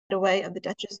Way of the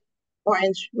Dutchess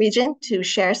Orange region to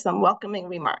share some welcoming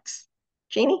remarks.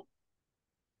 Jeannie?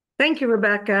 Thank you,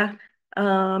 Rebecca.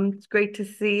 It's great to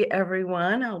see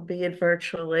everyone, albeit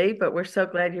virtually, but we're so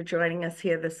glad you're joining us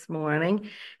here this morning.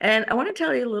 And I want to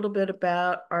tell you a little bit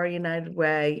about our United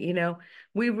Way.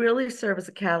 We really serve as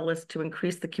a catalyst to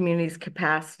increase the community's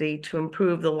capacity to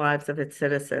improve the lives of its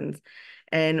citizens.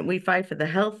 And we fight for the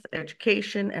health,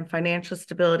 education, and financial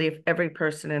stability of every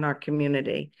person in our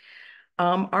community.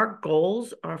 Our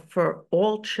goals are for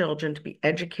all children to be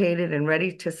educated and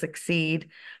ready to succeed,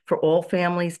 for all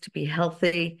families to be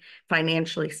healthy,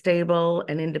 financially stable,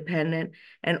 and independent,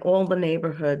 and all the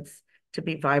neighborhoods to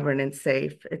be vibrant and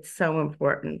safe. It's so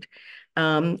important.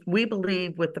 We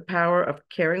believe with the power of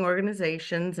caring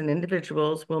organizations and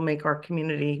individuals will make our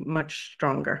community much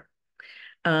stronger.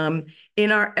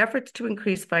 In our efforts to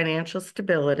increase financial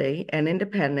stability and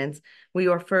independence, we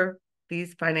offer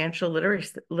these financial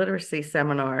literacy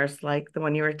seminars like the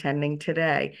one you're attending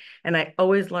today. And I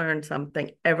always learn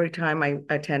something every time I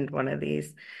attend one of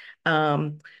these.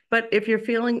 But if you're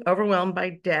feeling overwhelmed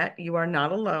by debt, you are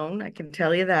not alone. I can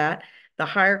tell you that. The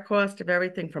higher cost of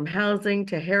everything from housing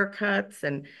to haircuts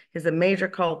and is a major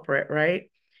culprit, right?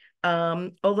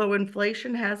 Although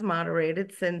inflation has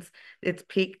moderated since it's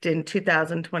peaked in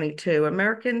 2022,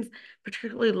 Americans,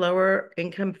 particularly lower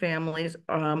income families,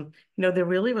 they're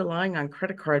really relying on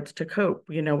credit cards to cope,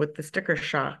 with the sticker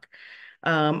shock.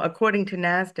 According to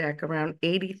NASDAQ, around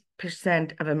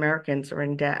 80% of Americans are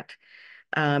in debt.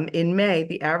 In May,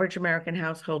 the average American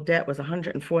household debt was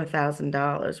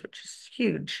 $104,000, which is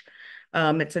huge.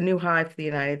 It's a new high for the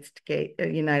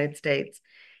United States.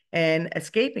 And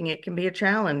escaping it can be a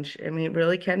challenge. I mean, it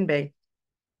really can be.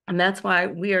 And that's why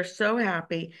we are so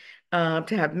happy to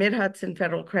have Mid-Hudson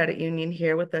Federal Credit Union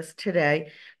here with us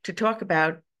today to talk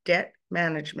about debt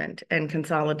management and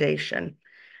consolidation.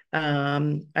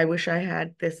 I wish I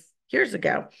had this years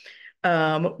ago.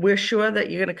 We're sure that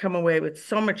you're going to come away with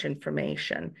so much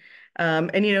information.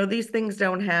 These things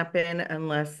don't happen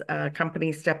unless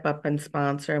companies step up and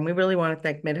sponsor. And we really want to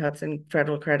thank Mid-Hudson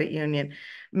Credit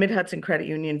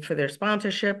Union for their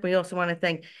sponsorship. We also want to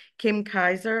thank Kim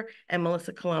Keizer and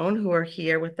Melissa Cologne, who are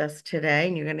here with us today.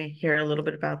 And you're going to hear a little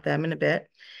bit about them in a bit.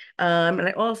 And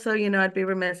I also, I'd be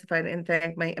remiss if I didn't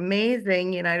thank my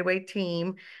amazing United Way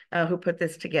team who put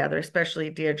this together, especially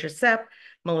Deirdre Sepp,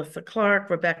 Melissa Clark,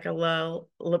 Rebecca Lull,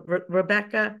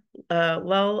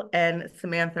 and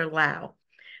Samantha Lau.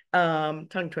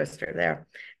 Tongue twister there.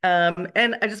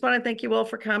 And I just want to thank you all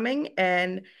for coming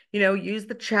and, use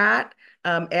the chat,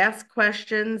 ask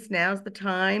questions. Now's the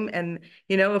time. And,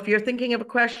 if you're thinking of a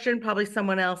question, probably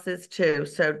someone else is too.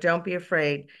 So don't be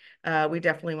afraid. We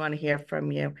definitely want to hear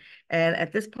from you. And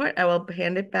at this point, I will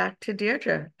hand it back to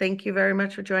Deirdre. Thank you very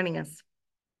much for joining us.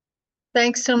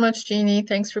 Thanks so much, Jeannie.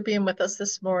 Thanks for being with us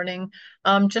this morning.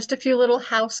 Just a few little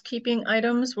housekeeping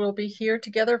items. We'll be here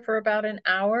together for about an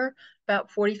hour. About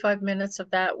 45 minutes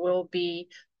of that will be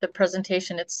the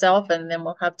presentation itself, and then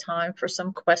we'll have time for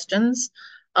some questions.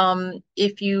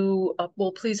 If you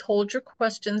will please hold your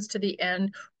questions to the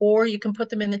end, or you can put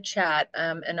them in the chat,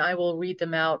 and I will read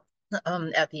them out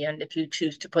at the end if you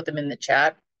choose to put them in the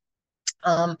chat.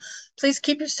 Please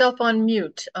keep yourself on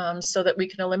mute so that we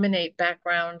can eliminate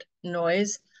background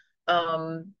noise.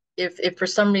 If for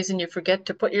some reason you forget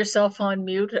to put yourself on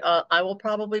mute, I will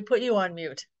probably put you on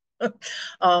mute.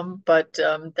 But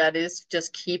that is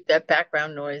just keep that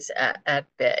background noise at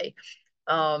bay.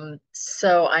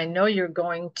 So I know you're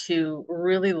going to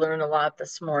really learn a lot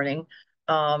this morning.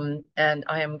 And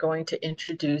I am going to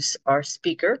introduce our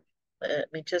speaker.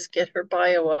 Let me just get her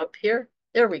bio up here.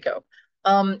 There we go.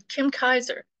 Kim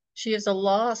Keizer. She is a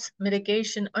loss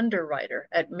mitigation underwriter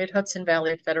at Mid-Hudson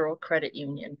Valley Federal Credit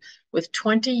Union with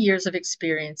 20 years of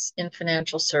experience in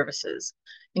financial services,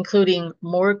 including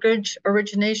mortgage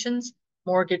originations,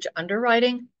 mortgage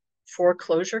underwriting,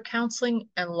 foreclosure counseling,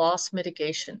 and loss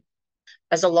mitigation.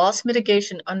 As a loss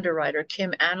mitigation underwriter,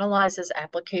 Kim analyzes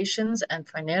applications and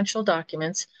financial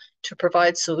documents to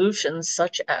provide solutions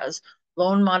such as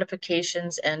loan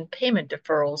modifications and payment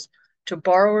deferrals to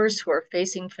borrowers who are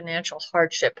facing financial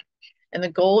hardship. And the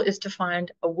goal is to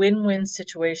find a win-win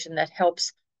situation that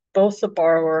helps both the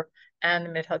borrower and the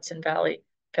Mid-Hudson Valley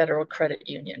Federal Credit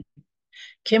Union.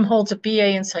 Kim holds a BA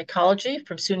in psychology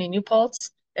from SUNY New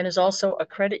Paltz and is also a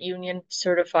credit union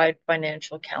certified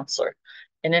financial counselor.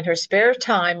 And in her spare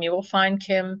time, you will find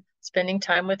Kim spending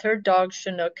time with her dog,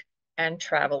 Chinook, and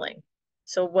traveling.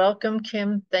 So welcome,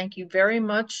 Kim. Thank you very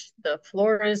much. The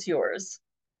floor is yours.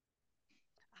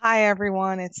 Hi,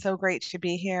 everyone. It's so great to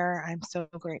be here. I'm so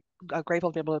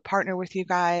grateful to be able to partner with you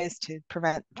guys to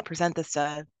present this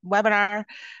webinar.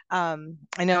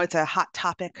 I know it's a hot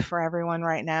topic for everyone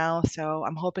right now, so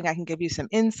I'm hoping I can give you some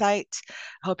insight.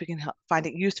 I hope you can find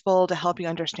it useful to help you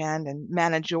understand and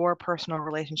manage your personal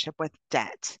relationship with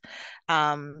debt.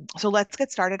 So let's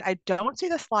get started. I don't see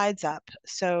the slides up,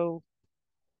 so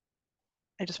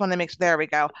I just want to make sure, there we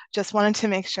go. Just wanted to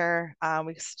make sure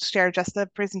we share just the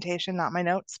presentation, not my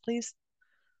notes, please.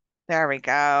 There we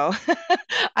go.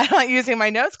 I'm not using my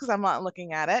notes because I'm not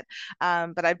looking at it,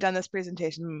 but I've done this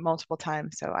presentation multiple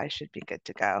times, so I should be good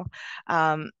to go.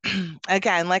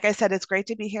 Again, like I said, it's great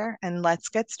to be here, and let's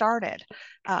get started.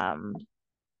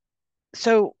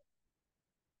 So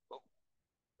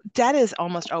debt is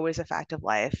almost always a fact of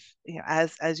life.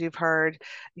 As you've heard,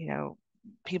 you know,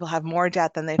 people have more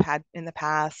debt than they've had in the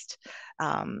past.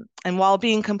 And while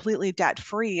being completely debt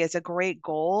free is a great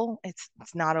goal, it's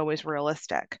not always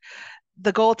realistic.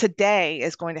 The goal today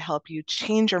is going to help you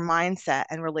change your mindset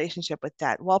and relationship with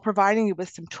debt while providing you with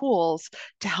some tools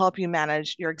to help you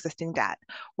manage your existing debt.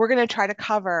 We're going to try to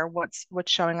cover what's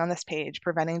showing on this page,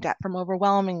 preventing debt from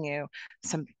overwhelming you,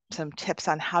 some tips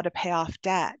on how to pay off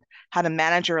debt, how to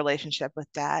manage your relationship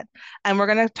with debt. And we're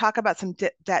going to talk about some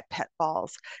debt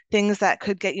pitfalls, things that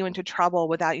could get you into trouble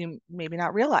without you maybe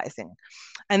not realizing.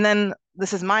 And then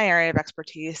this is my area of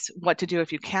expertise, what to do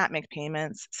if you can't make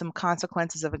payments, some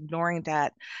consequences of ignoring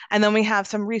debt. And then we have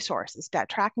some resources, debt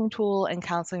tracking tool and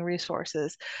counseling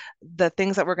resources. The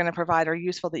things that we're going to provide are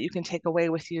useful that you can take away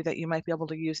with you that you might be able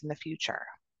to use in the future.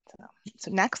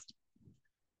 So next.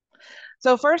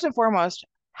 So first and foremost,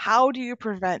 how do you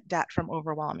prevent debt from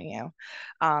overwhelming you?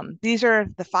 These are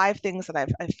the 5 things that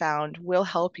I've found will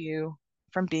help you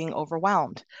from being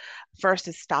overwhelmed. First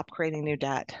is stop creating new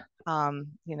debt. You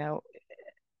know,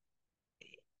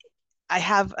 I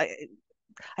have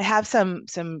I have some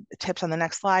tips on the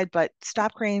next slide, but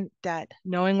stop creating debt,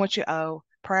 knowing what you owe,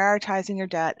 prioritizing your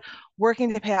debt,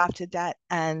 working to pay off to debt,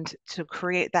 and to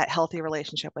create that healthy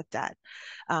relationship with debt.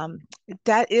 Um,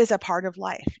 Debt is a part of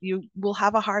life. You will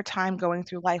have a hard time going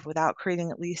through life without creating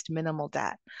at least minimal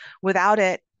debt. Without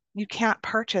it, you can't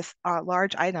purchase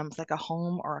large items like a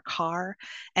home or a car,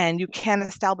 and you can't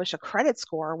establish a credit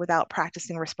score without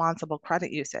practicing responsible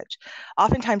credit usage.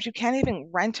 Oftentimes, you can't even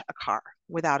rent a car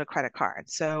without a credit card.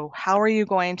 So, how are you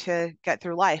going to get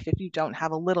through life if you don't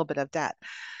have a little bit of debt?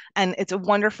 And it's a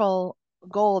wonderful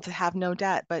goal to have no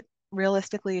debt, but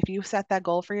realistically, if you set that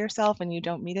goal for yourself and you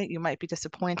don't meet it, you might be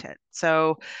disappointed.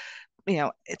 So,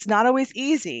 it's not always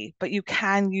easy, but you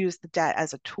can use the debt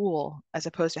as a tool as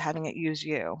opposed to having it use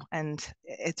you. And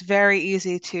it's very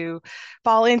easy to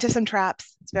fall into some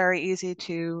traps. It's very easy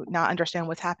to not understand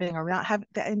what's happening or not have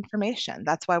the information.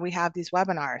 That's why we have these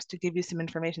webinars, to give you some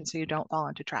information so you don't fall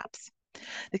into traps.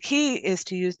 The key is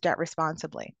to use debt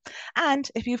responsibly. And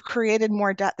if you've created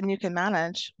more debt than you can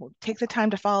manage, well, take the time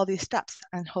to follow these steps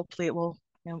and hopefully it will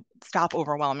stop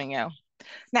overwhelming you.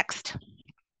 Next.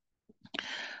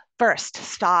 First,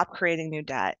 stop creating new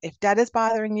debt. If debt is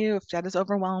bothering you, if debt is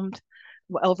overwhelming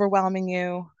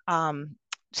you,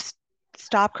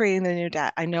 stop creating the new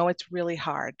debt. I know it's really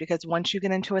hard because once you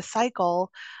get into a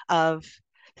cycle of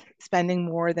spending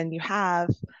more than you have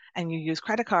and you use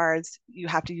credit cards, you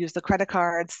have to use the credit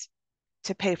cards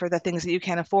to pay for the things that you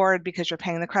can't afford because you're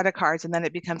paying the credit cards, and then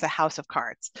it becomes a house of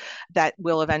cards that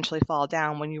will eventually fall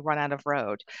down when you run out of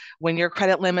road. When your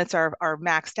credit limits are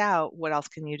maxed out, what else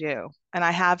can you do? And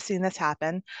I have seen this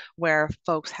happen where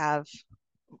folks have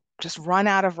just run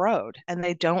out of road and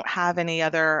they don't have any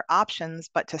other options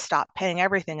but to stop paying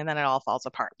everything, and then it all falls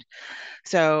apart.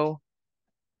 So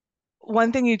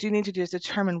one thing you do need to do is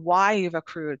determine why you've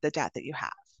accrued the debt that you have.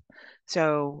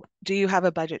 So, do you have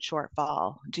a budget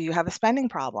shortfall? Do you have a spending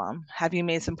problem? Have you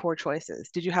made some poor choices?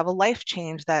 Did you have a life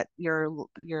change that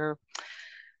your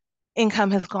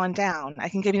income has gone down? I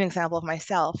can give you an example of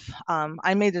myself.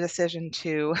 I made a decision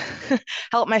to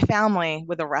help my family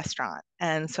with a restaurant,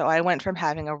 and so I went from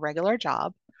having a regular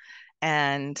job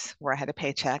and where I had a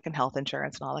paycheck and health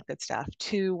insurance and all that good stuff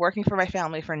to working for my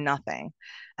family for nothing,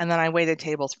 and then I waited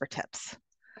tables for tips,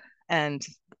 and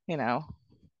you know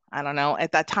I don't know.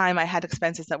 At that time, I had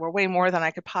expenses that were way more than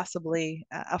I could possibly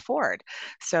afford.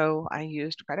 So I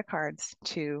used credit cards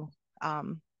to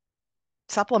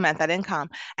supplement that income.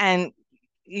 And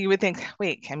you would think,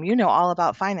 wait, Kim, you know all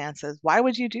about finances. Why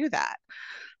would you do that?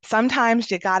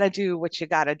 Sometimes you got to do what you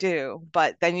got to do,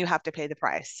 but then you have to pay the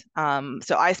price.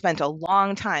 So I spent a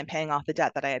long time paying off the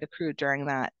debt that I had accrued during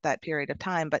that period of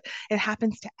time. But it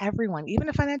happens to everyone, even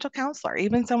a financial counselor,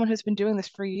 even someone who's been doing this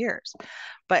for years.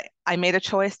 But I made a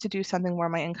choice to do something where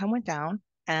my income went down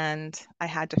and I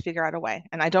had to figure out a way.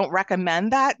 And I don't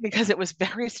recommend that because it was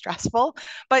very stressful,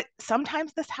 but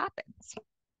sometimes this happens.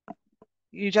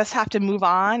 You just have to move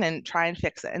on and try and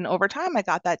fix it. And over time, I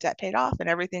got that debt paid off and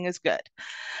everything is good.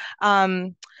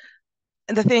 And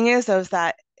the thing is, though, is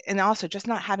that, and also just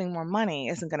not having more money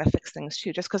isn't going to fix things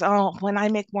too. Just because, oh, when I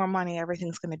make more money,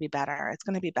 everything's going to be better. It's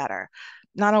going to be better.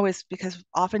 Not always, because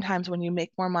oftentimes when you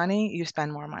make more money, you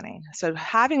spend more money. So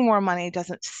having more money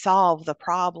doesn't solve the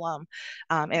problem.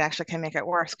 It actually can make it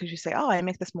worse because you say, oh, I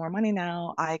make this more money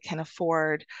now. I can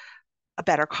afford a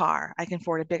better car. I can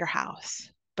afford a bigger house.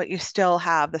 But you still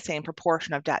have the same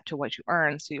proportion of debt to what you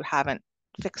earn. So you haven't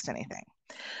fixed anything.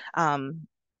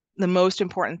 The most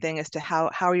important thing is to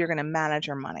how you're going to manage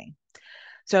your money.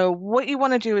 So what you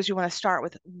want to do is you want to start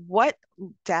with what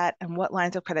debt and what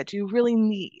lines of credit do you really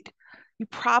need? You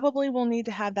probably will need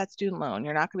to have that student loan.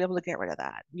 You're not going to be able to get rid of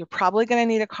that. You're probably going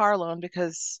to need a car loan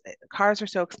because cars are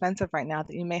so expensive right now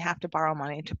that you may have to borrow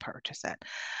money to purchase it.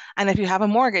 And if you have a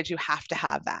mortgage, you have to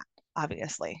have that,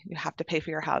 obviously. You have to pay for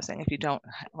your housing if you don't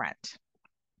rent.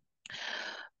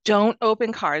 Don't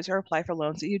open cards or apply for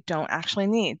loans that you don't actually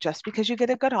need. Just because you get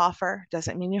a good offer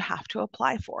doesn't mean you have to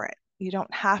apply for it. You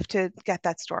don't have to get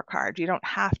that store card. You don't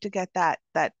have to get that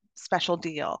special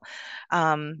deal.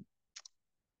 And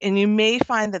you may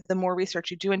find that the more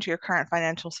research you do into your current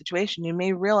financial situation, you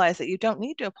may realize that you don't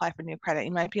need to apply for new credit.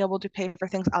 You might be able to pay for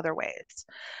things other ways.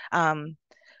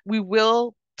 We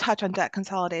will touch on debt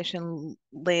consolidation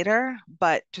later,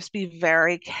 but just be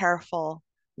very careful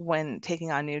when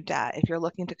taking on new debt. If you're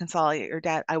looking to consolidate your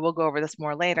debt, I will go over this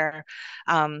more later.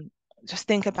 Just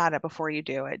think about it before you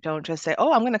do it. Don't just say,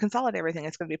 oh, I'm going to consolidate everything.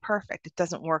 It's going to be perfect. It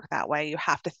doesn't work that way. You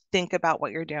have to think about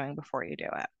what you're doing before you do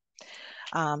it.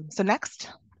 So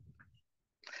next,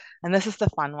 and this is the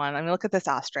fun one. I mean, look at this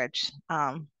ostrich.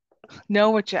 Know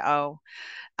what you owe.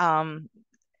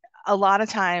 A lot of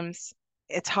times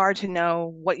it's hard to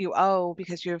know what you owe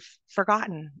because you've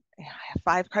forgotten. I have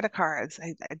 5 credit cards.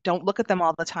 I don't look at them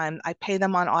all the time. I pay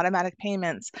them on automatic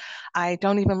payments. I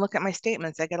don't even look at my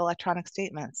statements. I get electronic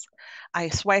statements. I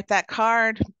swipe that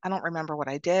card. I don't remember what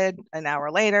I did an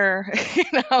hour later.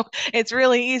 It's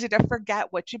really easy to forget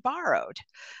what you borrowed.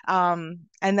 And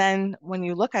then when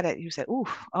you look at it, you say, ooh,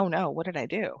 oh no, what did I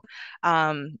do?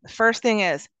 First thing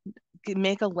is,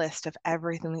 make a list of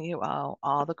everything that you owe,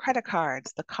 all the credit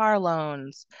cards, the car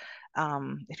loans,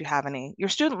 if you have any, your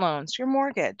student loans, your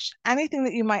mortgage, anything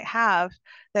that you might have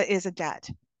that is a debt.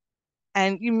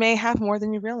 And you may have more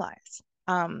than you realize.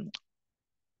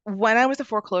 When I was a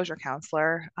foreclosure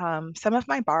counselor, some of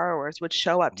my borrowers would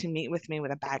show up to meet with me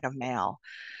with a bag of mail.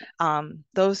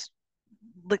 Those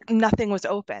like nothing was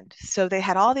opened. So they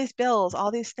had all these bills,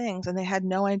 all these things, and they had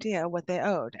no idea what they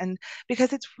owed. And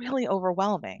because it's really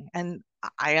overwhelming. And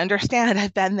I understand,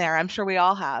 I've been there. I'm sure we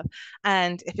all have.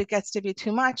 And if it gets to be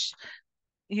too much,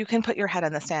 you can put your head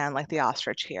in the sand like the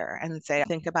ostrich here and say,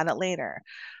 think about it later.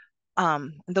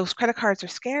 Those credit cards are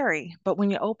scary, but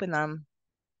when you open them,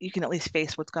 you can at least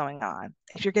face what's going on.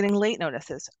 If you're getting late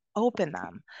notices, open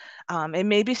them. It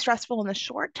may be stressful in the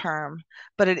short term,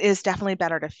 but it is definitely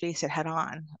better to face it head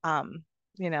on.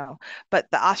 But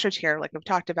the ostrich here, like we've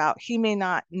talked about, he may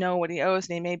not know what he owes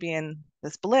and he may be in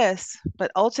this bliss, but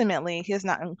ultimately he is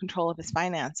not in control of his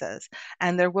finances.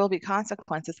 And there will be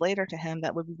consequences later to him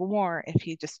that would be more if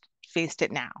he just faced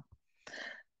it now.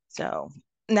 So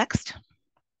next.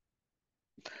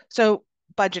 So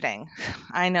budgeting.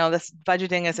 I know this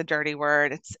budgeting is a dirty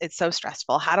word. It's so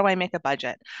stressful. How do I make a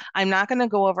budget? I'm not going to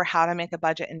go over how to make a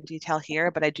budget in detail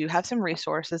here, but I do have some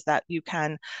resources that you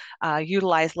can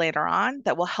utilize later on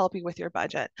that will help you with your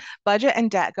budget. Budget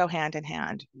and debt go hand in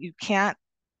hand. You can't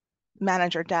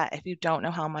manage your debt if you don't know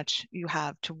how much you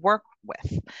have to work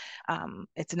with.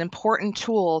 It's an important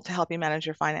tool to help you manage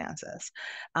your finances.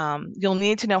 You'll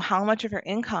need to know how much of your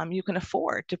income you can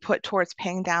afford to put towards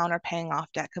paying down or paying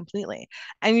off debt completely.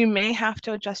 And you may have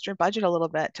to adjust your budget a little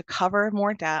bit to cover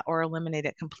more debt or eliminate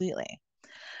it completely.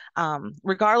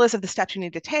 Regardless of the steps you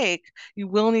need to take, you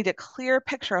will need a clear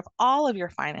picture of all of your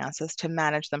finances to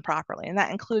manage them properly, and that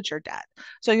includes your debt.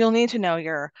 So you'll need to know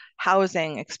your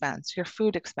housing expense, your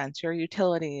food expense, your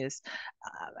utilities,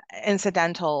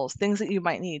 incidentals, things that you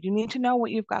might need. You need to know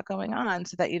what you've got going on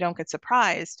so that you don't get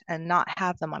surprised and not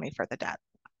have the money for the debt.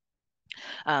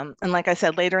 And like I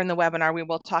said, later in the webinar, we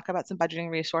will talk about some budgeting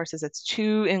resources. It's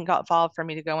too involved for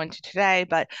me to go into today,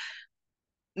 but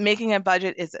making a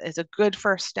budget is a good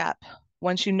first step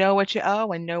once you know what you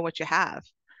owe and know what you have.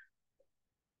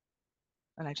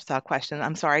 And I just saw a question.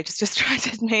 I'm sorry, just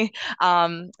distracted me.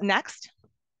 Next.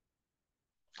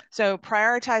 So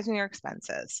prioritizing your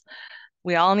expenses.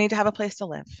 We all need to have a place to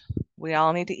live. We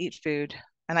all need to eat food.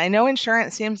 And I know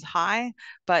insurance seems high,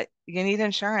 but you need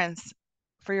insurance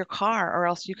for your car or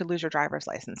else you could lose your driver's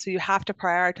license. So you have to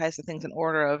prioritize the things in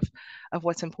order of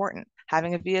what's important.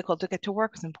 Having a vehicle to get to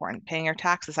work is important. Paying your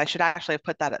taxes. I should actually have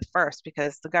put that at first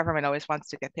because the government always wants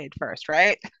to get paid first,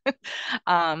 right?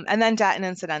 And then debt and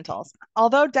incidentals.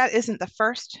 Although debt isn't the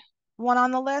first one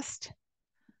on the list,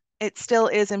 it still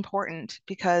is important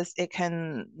because it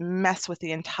can mess with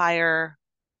the entire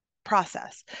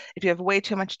process. If you have way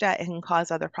too much debt, it can cause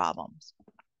other problems.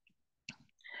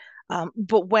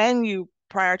 But when you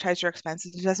prioritize your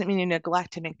expenses, it doesn't mean you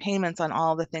neglect to make payments on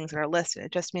all the things that are listed.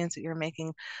 It just means that you're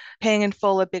paying in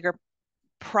full a bigger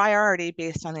priority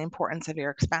based on the importance of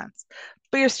your expense.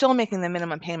 But you're still making the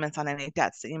minimum payments on any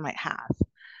debts that you might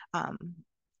have.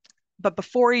 But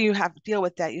before you have to deal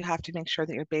with debt, you have to make sure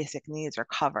that your basic needs are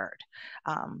covered.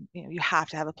 You have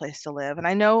to have a place to live. And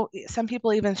I know some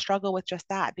people even struggle with just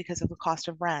that because of the cost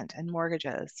of rent and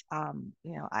mortgages.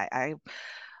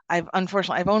 I've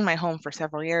unfortunately owned my home for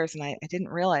several years, and I didn't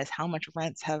realize how much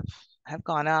rents have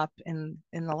gone up in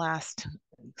the last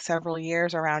several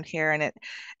years around here, and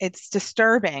it's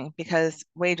disturbing because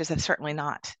wages have certainly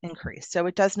not increased. So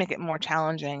it does make it more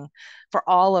challenging for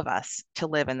all of us to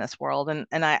live in this world. And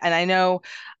I know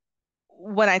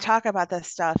when I talk about this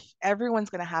stuff,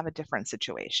 everyone's going to have a different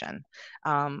situation.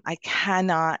 I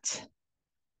cannot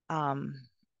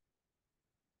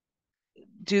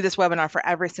do this webinar for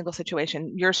every single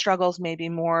situation. Your struggles may be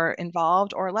more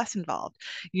involved or less involved.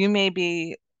 You may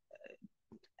be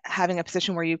having a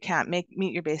position where you can't meet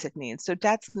your basic needs. So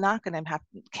debt's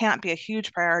can't be a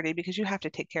huge priority because you have to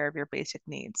take care of your basic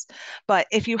needs. But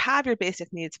if you have your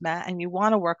basic needs met and you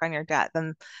want to work on your debt,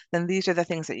 then these are the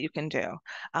things that you can do.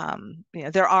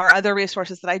 There are other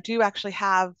resources that I do actually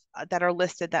have that are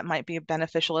listed that might be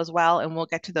beneficial as well, and we'll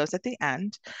get to those at the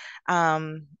end.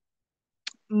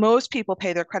 Most people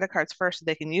pay their credit cards first so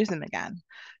they can use them again.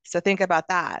 So think about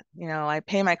that. I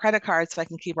pay my credit cards so I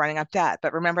can keep running up debt.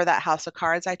 But remember that house of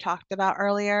cards I talked about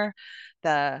earlier?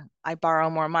 I borrow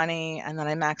more money and then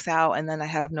I max out and then I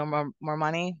have no more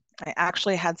money. I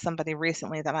actually had somebody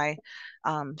recently that I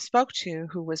spoke to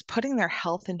who was putting their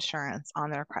health insurance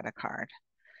on their credit card.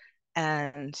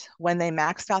 And when they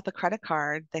maxed out the credit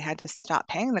card, they had to stop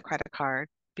paying the credit card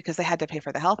because they had to pay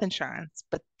for the health insurance,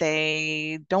 but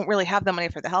they don't really have the money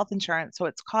for the health insurance. So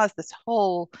it's caused this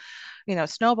whole,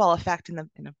 snowball effect in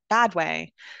a bad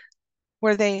way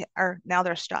where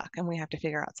they're stuck and we have to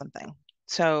figure out something.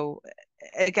 So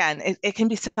again, it can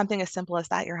be something as simple as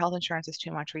that. Your health insurance is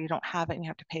too much or you don't have it and you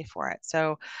have to pay for it.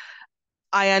 So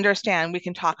I understand we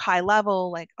can talk high level,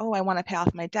 like, oh, I want to pay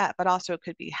off my debt, but also it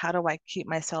could be, how do I keep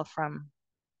myself from,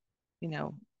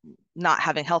 not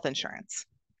having health insurance?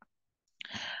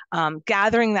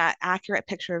 Gathering that accurate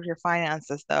picture of your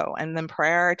finances, though, and then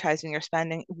prioritizing your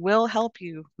spending will help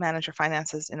you manage your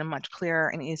finances in a much clearer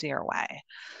and easier way.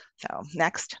 So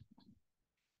next.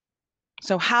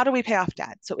 So how do we pay off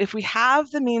debt? So if we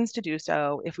have the means to do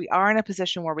so, if we are in a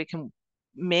position where we can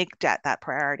make debt that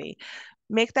priority,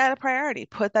 make that a priority,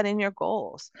 put that in your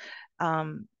goals.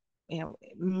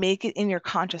 Make it in your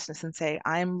consciousness and say,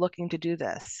 I'm looking to do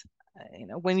this.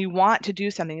 When you want to do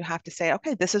something, you have to say,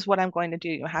 okay, this is what I'm going to do.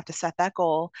 You have to set that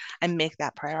goal and make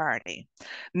that priority.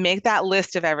 Make that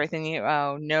list of everything you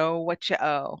owe, know what you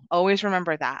owe. Always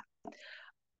remember that.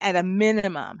 At a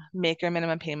minimum, make your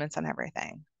minimum payments on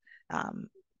everything.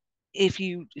 If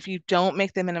you don't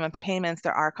make the minimum payments,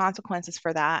 there are consequences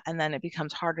for that, and then it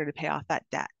becomes harder to pay off that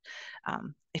debt.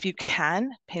 If you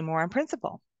can, pay more on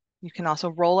principal. You can also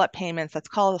roll up payments. That's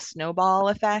called a snowball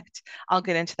effect. I'll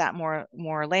get into that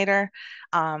more later.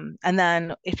 And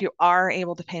then if you are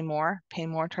able to pay more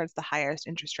towards the highest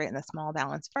interest rate in the small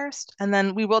balance first. And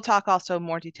then we will talk also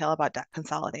more detail about debt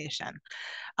consolidation.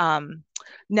 Now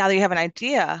that you have an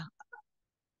idea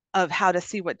of how to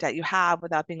see what debt you have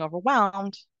without being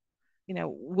overwhelmed,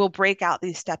 we'll break out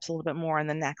these steps a little bit more in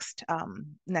the next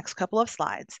couple of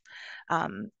slides.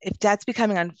 If debt's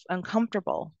becoming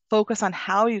uncomfortable, focus on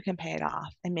how you can pay it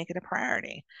off and make it a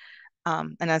priority.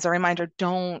 And as a reminder,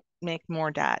 don't make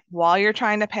more debt. While you're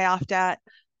trying to pay off debt,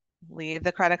 leave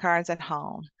the credit cards at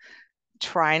home.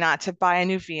 Try not to buy a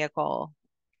new vehicle.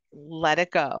 Let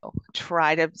it go.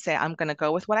 Try to say, I'm going to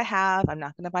go with what I have. I'm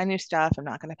not going to buy new stuff. I'm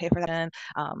not going to pay for that.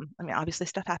 Obviously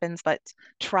stuff happens, but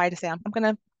try to say, I'm going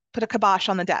to put a kibosh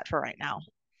on the debt for right now.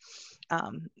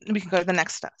 We can go to the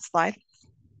next slide.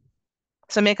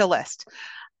 So make a list.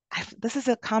 This is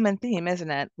a common theme,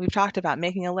 isn't it? We've talked about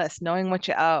making a list, knowing what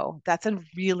you owe. That's a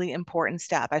really important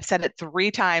step. I've said it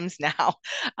 3 times now,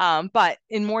 but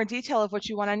in more detail of what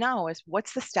you want to know is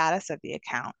what's the status of the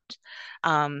account?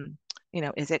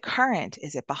 Is it current?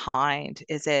 Is it behind?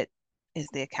 Is it Is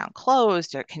the account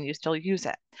closed, or can you still use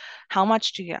it? How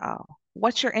much do you owe?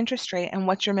 What's your interest rate, and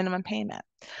what's your minimum payment?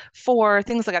 For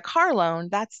things like a car loan,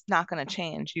 that's not going to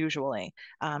change usually.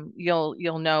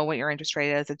 You'll know what your interest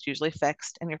rate is. It's usually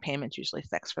fixed, and your payment's usually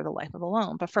fixed for the life of the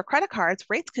loan. But for credit cards,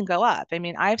 rates can go up. I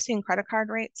mean, I've seen credit card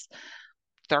rates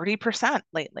 30%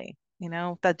 lately. You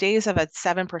know, the days of a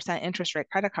 7% interest rate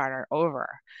credit card are over.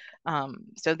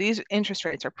 So these interest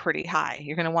rates are pretty high.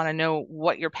 You're going to want to know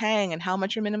what you're paying and how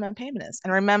much your minimum payment is.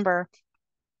 And remember,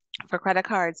 for credit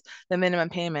cards, the minimum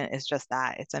payment is just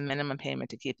that. It's a minimum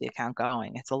payment to keep the account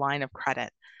going. It's a line of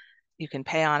credit. You can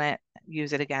pay on it,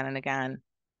 use it again and again,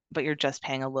 but you're just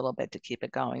paying a little bit to keep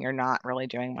it going. You're not really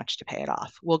doing much to pay it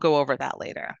off. We'll go over that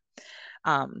later.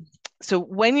 So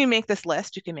when you make this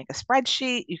list, you can make a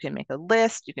spreadsheet, you can make a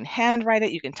list, you can handwrite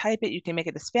it, you can type it, you can make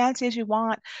it as fancy as you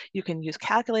want. You can use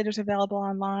calculators available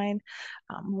online.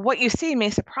 What you see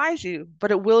may surprise you, but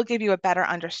it will give you a better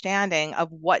understanding of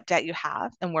what debt you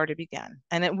have and where to begin.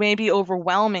 And it may be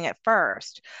overwhelming at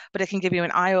first, but it can give you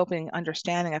an eye-opening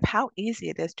understanding of how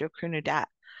easy it is to accrue new debt.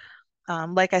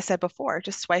 Like I said before,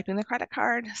 just swiping the credit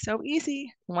card, so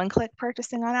easy. One-click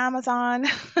purchasing on Amazon.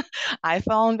 I've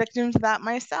fallen victim to that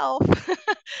myself.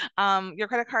 Your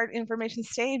credit card information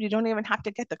saved. You don't even have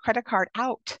to get the credit card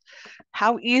out.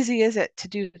 How easy is it to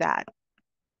do that?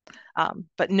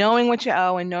 But knowing what you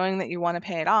owe and knowing that you want to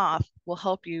pay it off will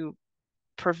help you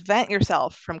prevent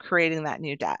yourself from creating that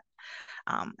new debt.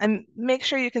 And make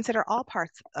sure you consider all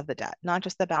parts of the debt, not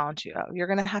just the balance you owe. You're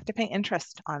going to have to pay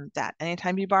interest on debt.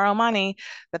 Anytime you borrow money,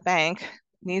 the bank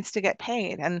needs to get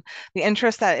paid. And the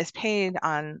interest that is paid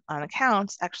on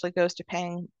accounts actually goes to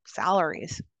paying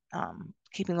salaries,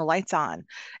 keeping the lights on.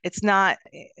 It's not,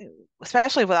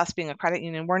 especially with us being a credit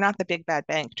union, we're not the big bad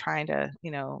bank trying to,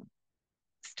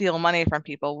 steal money from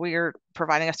people. We're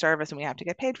providing a service and we have to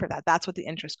get paid for that. That's what the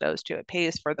interest goes to. It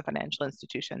pays for the financial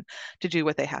institution to do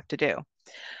what they have to do.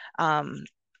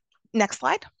 Next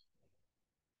slide.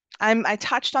 I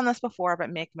touched on this before, but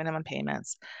make minimum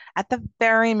payments. At the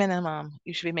very minimum,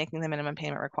 you should be making the minimum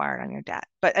payment required on your debt.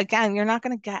 But again, you're not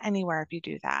going to get anywhere if you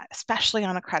do that, especially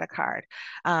on a credit card.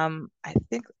 I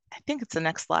think it's the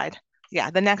next slide. Yeah,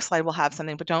 the next slide will have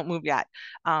something, but don't move yet.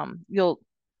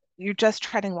 You're just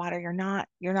treading water.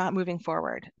 You're not moving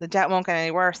forward. The debt won't get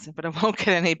any worse, but it won't get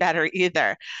any better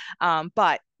either.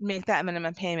 But make that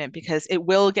minimum payment because it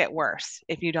will get worse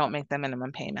if you don't make the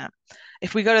minimum payment.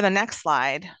 If we go to the next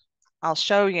slide, I'll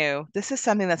show you. This is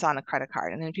something that's on a credit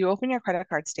card. And if you open your credit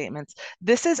card statements,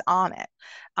 this is on it.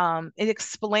 It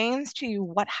explains to you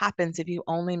what happens if you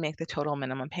only make the total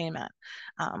minimum payment.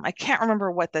 I can't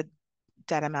remember what the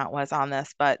debt amount was on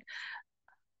this, but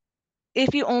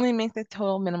if you only make the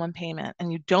total minimum payment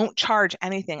and you don't charge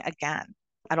anything again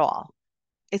at all,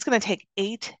 it's going to take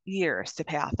 8 years to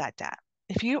pay off that debt.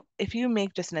 If you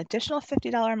make just an additional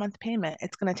 $50 a month payment,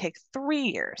 it's going to take 3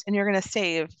 years and you're going to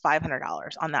save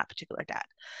 $500 on that particular debt.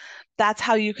 That's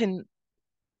how you can,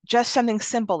 just something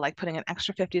simple like putting an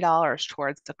extra $50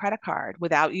 towards the credit card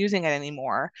without using it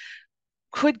anymore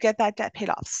could get that debt paid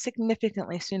off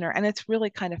significantly sooner. And it's really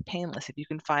kind of painless if you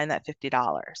can find that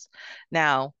 $50.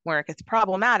 Now, where it gets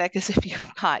problematic is if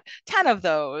you've got 10 of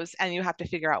those and you have to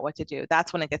figure out what to do.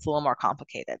 That's when it gets a little more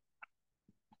complicated.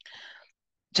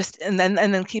 And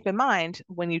then keep in mind,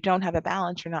 when you don't have a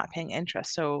balance, you're not paying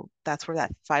interest. So that's where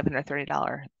that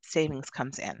 $530 savings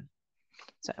comes in.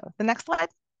 So the next slide.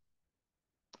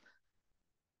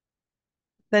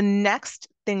 The next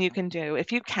thing you can do,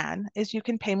 if you can, is you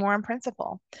can pay more on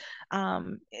principal,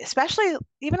 especially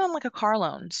even on like a car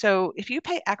loan. So if you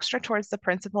pay extra towards the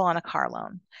principal on a car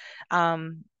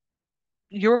loan,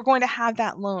 you're going to have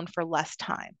that loan for less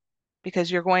time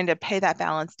because you're going to pay that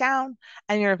balance down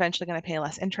and you're eventually going to pay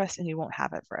less interest and you won't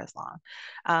have it for as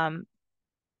long.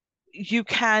 You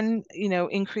can,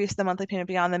 increase the monthly payment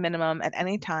beyond the minimum at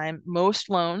any time. Most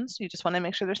loans, you just want to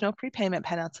make sure there's no prepayment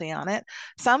penalty on it.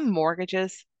 Some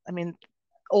mortgages,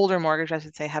 older mortgages, I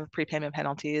should say, have prepayment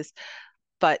penalties,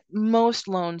 but most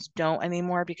loans don't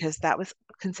anymore because that was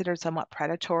considered somewhat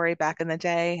predatory back in the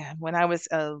day. When I was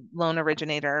a loan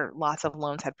originator, lots of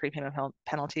loans had prepayment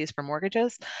penalties for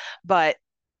mortgages, but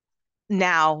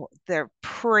now they're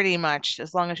pretty much,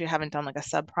 as long as you haven't done like a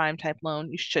subprime type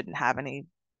loan, you shouldn't have any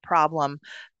problem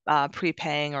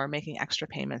prepaying or making extra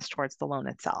payments towards the loan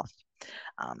itself.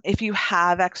 If you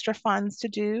have extra funds to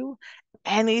do,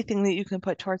 anything that you can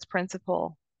put towards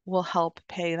principal will help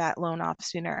pay that loan off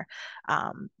sooner.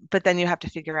 But then you have to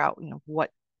figure out,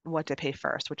 what to pay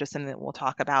first, which is something that we'll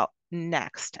talk about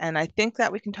next. And I think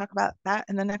that we can talk about that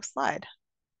in the next slide.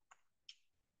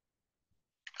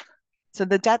 So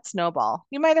the debt snowball,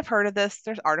 you might have heard of this.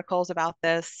 There's articles about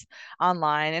this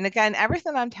online. And again,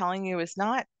 everything I'm telling you is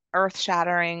not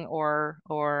earth-shattering or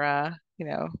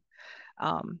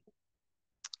um,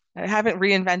 I haven't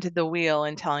reinvented the wheel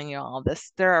in telling you all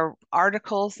this. There are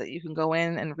articles that you can go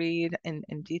in and read in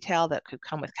detail that could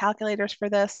come with calculators for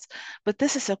this, but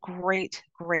this is a great,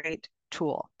 great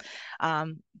tool.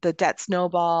 The debt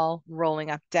snowball,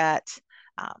 rolling up debt.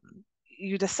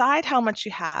 You decide how much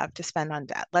you have to spend on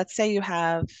debt. Let's say you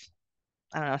have,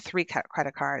 I don't know, 3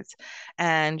 credit cards,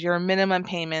 and your minimum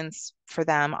payments for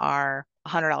them are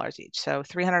 $100 each. So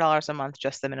 $300 a month,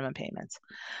 just the minimum payments.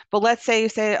 But let's say you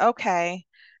say, okay,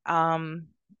 um,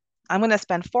 I'm going to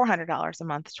spend $400 a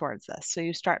month towards this. So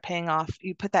you start paying off,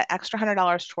 you put that extra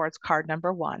 $100 towards card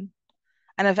number one,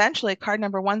 and eventually card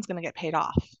number one's going to get paid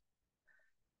off.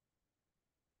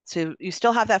 So you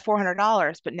still have that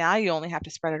 $400, but now you only have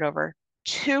to spread it over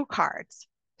 2 cards.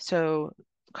 So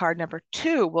card number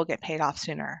two will get paid off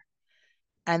sooner.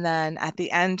 And then at the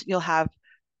end, you'll have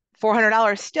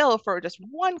 $400 still for just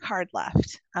 1 card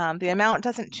left. The amount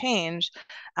doesn't change.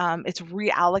 It's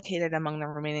reallocated among the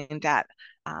remaining debt.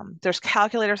 There's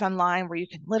calculators online where you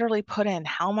can literally put in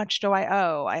how much do I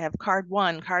owe? I have card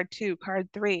one, card two, card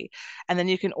three, and then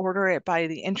you can order it by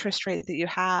the interest rate that you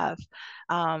have.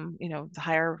 The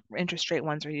higher interest rate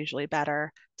ones are usually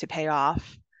better to pay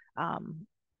off.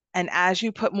 And as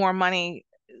you put more money,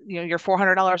 your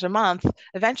 $400 a month,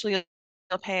 eventually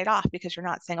you'll pay it off because you're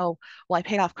not saying, oh, well, I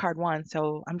paid off card one,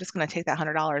 so I'm just going to take that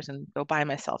 $100 and go buy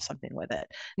myself something with it.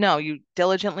 No, you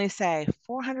diligently say,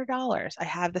 $400, I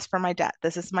have this for my debt.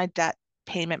 This is my debt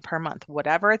payment per month.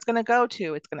 Whatever it's going to go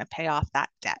to, it's going to pay off that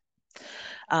debt.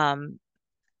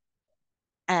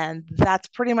 And that's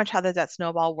pretty much how the debt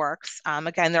snowball works.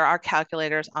 Again, there are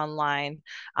calculators online.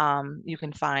 You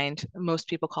can find, most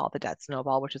people call it the debt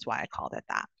snowball, which is why I called it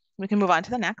that. We can move on to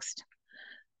the next.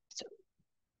 So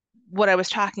what I was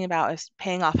talking about is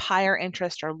paying off higher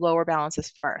interest or lower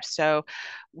balances first. So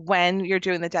when you're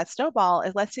doing the debt snowball,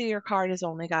 if let's say your card has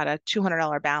only got a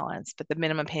 $200 balance, but the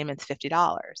minimum payment's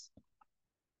 $50.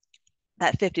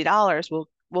 That $50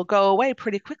 will go away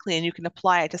pretty quickly and you can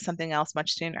apply it to something else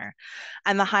much sooner.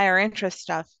 And the higher interest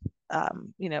stuff,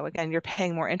 again, you're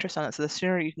paying more interest on it. So the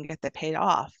sooner you can get that paid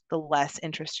off, the less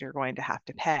interest you're going to have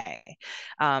to pay.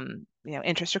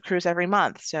 Interest accrues every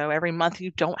month. So every month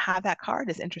you don't have that card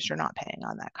is interest you're not paying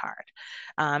on that card.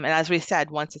 And as we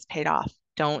said, once it's paid off,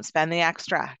 don't spend the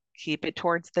extra. Keep it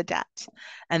towards the debt.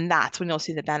 And that's when you'll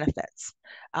see the benefits.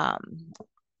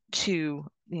 To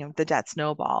the debt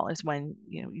snowball is when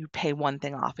you pay one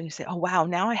thing off and you say, oh wow,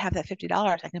 now I have that $50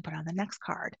 I can put on the next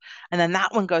card, and then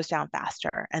that one goes down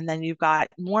faster, and then you've got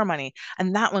more money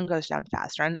and that one goes down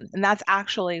faster, and that's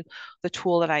actually the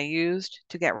tool that I used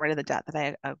to get rid of the debt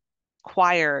that I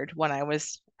acquired when I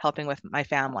was helping with my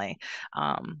family.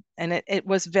 And it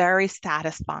was very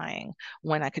satisfying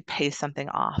when I could pay something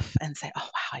off and say, oh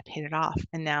wow, I paid it off,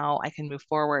 and now I can move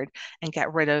forward and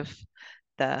get rid of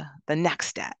the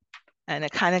next debt. And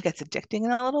it kind of gets addicting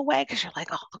in a little way because you're like,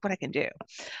 oh, look what I can do.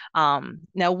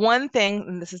 Now, one thing,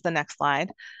 and this is the next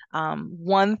slide,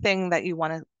 one thing that you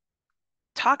want to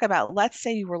talk about, let's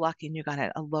say you were lucky and you got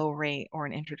a low rate or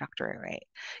an introductory rate.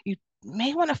 You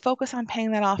may want to focus on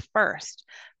paying that off first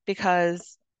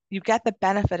because you get the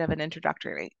benefit of an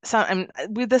introductory rate. So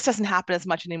this doesn't happen as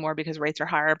much anymore because rates are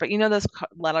higher, but those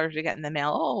letters you get in the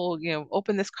mail, oh,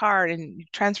 open this card and you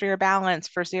transfer your balance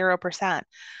for 0%.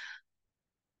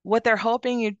 What they're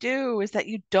hoping you do is that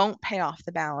you don't pay off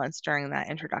the balance during that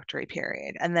introductory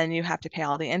period, and then you have to pay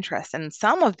all the interest. And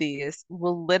some of these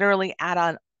will literally add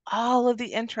on all of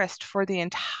the interest for the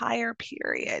entire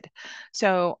period.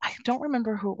 So I don't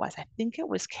remember who it was. I think it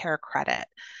was Care Credit.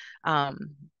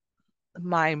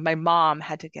 My mom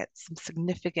had to get some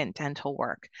significant dental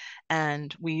work,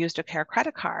 and we used a Care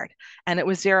credit card, and it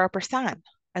was 0%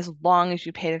 as long as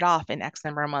you paid it off in X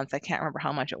number of months. I can't remember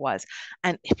how much it was.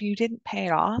 And if you didn't pay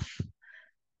it off,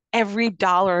 every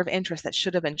dollar of interest that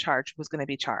should have been charged was going to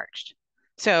be charged.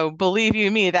 So believe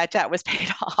you me, that debt was paid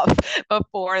off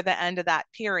before the end of that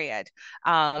period.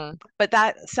 But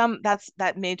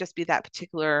that may just be that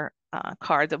particular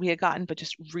card that we had gotten, but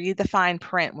just read the fine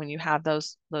print when you have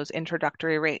those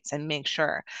introductory rates and make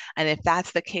sure. And if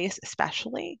that's the case,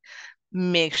 especially,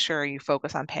 make sure you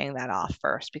focus on paying that off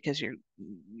first because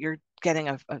you're getting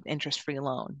an interest-free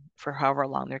loan for however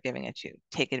long they're giving it to you.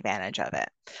 Take advantage of it.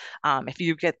 If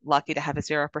you get lucky to have a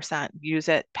 0%, use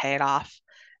it, pay it off,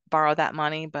 borrow that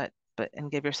money, but and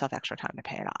give yourself extra time to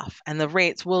pay it off. And the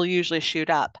rates will usually shoot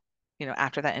up,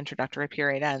 after that introductory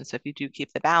period ends. So if you do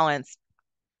keep the balance,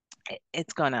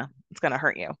 it's gonna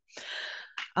hurt you.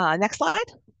 Next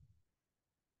slide.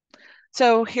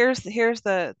 So here's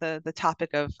the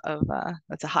topic of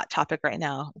that's a hot topic right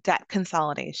now, debt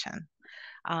consolidation.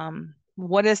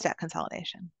 What is debt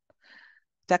consolidation?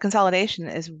 Debt consolidation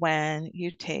is when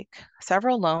you take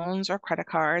several loans or credit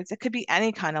cards. It could be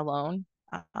any kind of loan.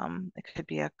 It could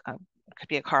be it could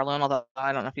be a car loan, although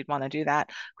I don't know if you'd want to do that.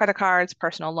 Credit cards,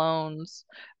 personal loans,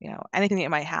 anything that you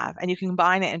might have, and you can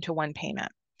combine it into one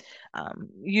payment.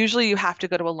 Usually you have to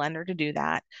go to a lender to do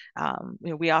that.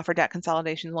 We offer debt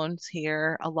consolidation loans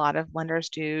here. A lot of lenders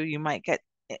do. You might get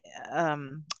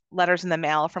letters in the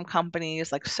mail from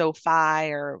companies like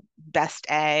SoFi or Best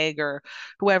Egg or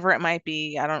whoever it might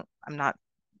be. I'm not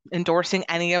endorsing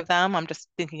any of them. I'm just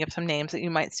thinking of some names that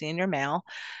you might see in your mail.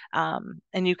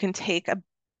 And you can take a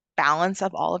balance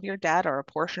of all of your debt or a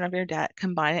portion of your debt,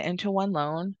 combine it into one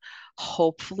loan,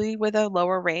 hopefully with a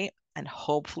lower rate and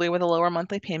hopefully with a lower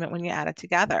monthly payment when you add it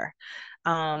together.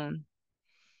 It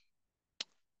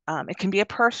can be a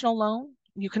personal loan.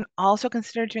 You can also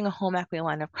consider doing a home equity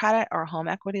line of credit or a home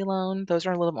equity loan. Those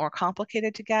are a little more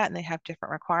complicated to get and they have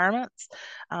different requirements.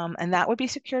 And that would be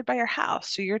secured by your house.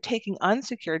 So you're taking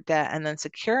unsecured debt and then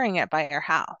securing it by your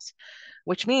house,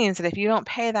 which means that if you don't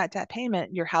pay that debt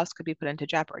payment, your house could be put into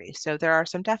jeopardy. So there are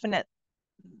some definite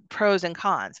pros and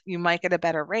cons. You might get a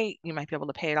better rate. You might be able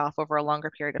to pay it off over a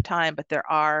longer period of time, but there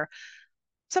are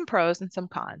some pros and some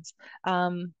cons.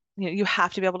 You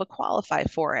have to be able to qualify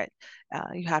for it.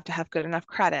 You have to have good enough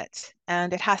credit,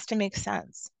 and it has to make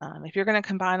sense. If you're going to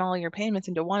combine all your payments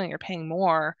into one and you're paying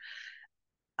more,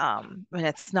 and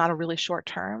it's not a really short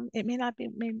term, it may not be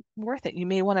worth it. You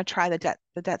may want to try the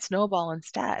debt snowball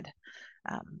instead.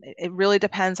 It really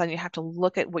depends on, you have to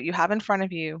look at what you have in front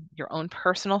of you, your own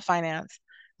personal finance,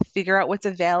 figure out what's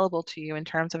available to you in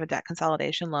terms of a debt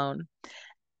consolidation loan,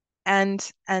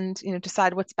 and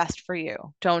decide what's best for you.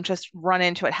 Don't just run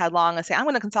into it headlong and say, I'm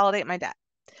going to consolidate my debt.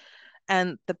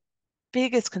 And the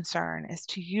biggest concern is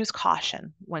to use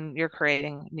caution when you're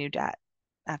creating new debt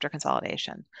after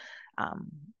consolidation.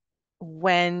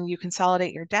 When you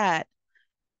consolidate your debt,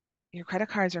 your credit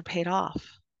cards are paid off.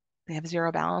 They have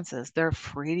zero balances. They're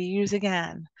free to use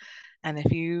again. And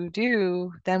if you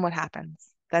do, then what happens?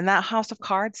 Then that house of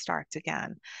cards starts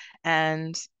again.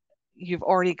 And you've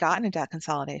already gotten a debt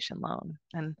consolidation loan.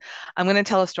 And I'm going to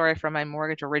tell a story from my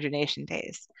mortgage origination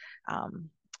days.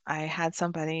 I had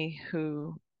somebody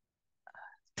who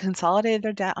consolidated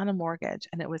their debt on a mortgage,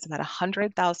 and it was about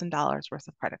 $100,000 worth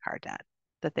of credit card debt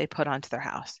that they put onto their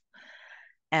house.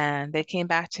 And they came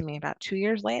back to me about 2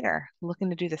 years later looking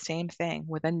to do the same thing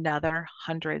with another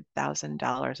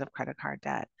 $100,000 of credit card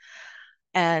debt.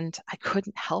 And I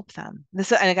couldn't help them.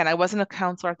 And again, I wasn't a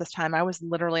counselor at this time. I was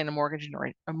literally in a mortgage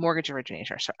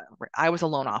originator. So I was a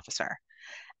loan officer.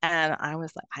 And I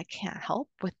was like, I can't help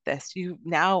with this. You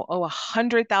now owe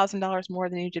 $100,000 more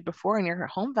than you did before, and your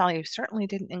home value certainly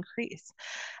didn't increase.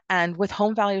 And with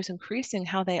home values increasing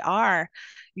how they are,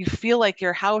 you feel like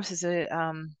your house is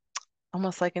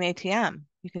almost like an ATM.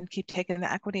 You can keep taking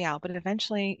the equity out, but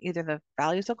eventually either the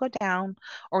values will go down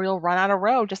or you'll run out of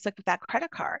road, just like with that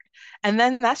credit card. And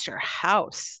then that's your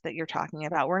house that you're talking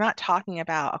about. We're not talking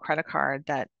about a credit card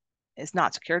that is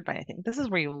not secured by anything. This is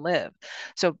where you live.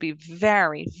 So be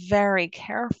very, very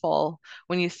careful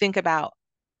when you think about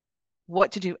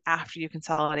what to do after you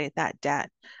consolidate that debt.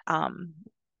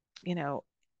 You know,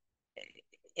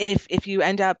 if you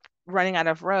end up running out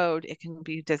of road, it can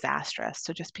be disastrous.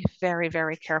 So just be very,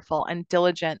 very careful and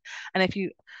diligent.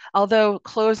 And although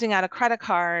closing out a credit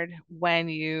card when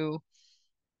you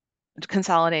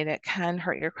consolidate it can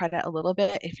hurt your credit a little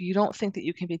bit, if you don't think that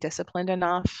you can be disciplined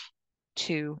enough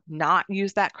to not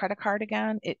use that credit card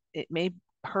again, it may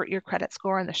hurt your credit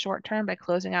score in the short term by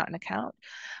closing out an account,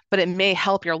 but it may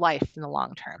help your life in the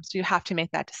long term. So you have to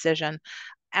make that decision.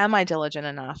 Am I diligent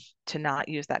enough to not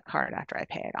use that card after I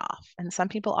pay it off? And some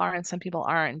people are and some people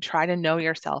aren't. And try to know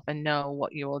yourself and know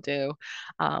what you will do.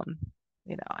 I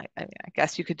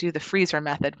guess you could do the freezer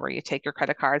method where you take your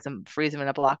credit cards and freeze them in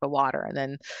a block of water, and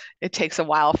then it takes a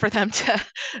while for them to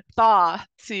thaw,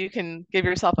 so you can give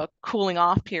yourself a cooling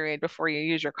off period before you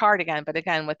use your card again. But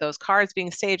again, with those cards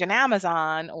being saved in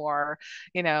Amazon or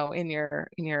in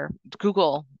your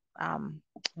Google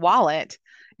wallet,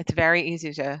 it's very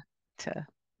easy to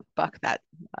buck that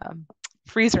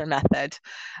freezer method.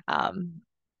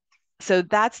 So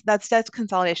that's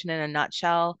consolidation in a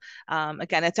nutshell.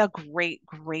 Again, it's a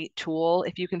great tool.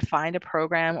 If you can find a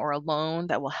program or a loan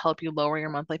that will help you lower your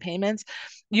monthly payments,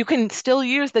 you can still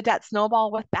use the debt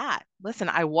snowball with that. Listen,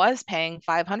 I was paying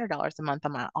 $500 a month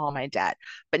on all my debt,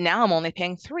 but now I'm only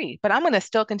paying $300, but I'm going to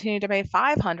still continue to pay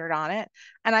 $500 on it,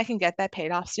 and I can get that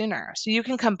paid off sooner. So you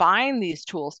can combine these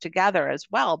tools together as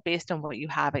well based on what you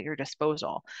have at your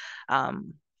disposal.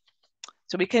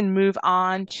 So we can move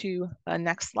on to the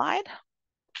next slide.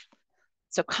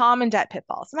 So common debt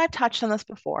pitfalls, and I've touched on this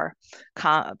before.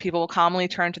 People will commonly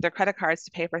turn to their credit cards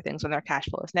to pay for things when their cash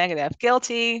flow is negative.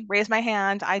 Guilty, raise my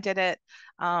hand, I did it.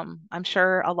 I'm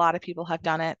sure a lot of people have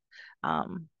done it.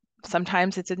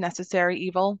 Sometimes it's a necessary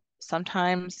evil.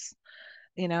 Sometimes,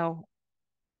 you know,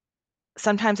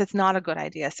 sometimes it's not a good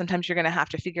idea. Sometimes you're going to have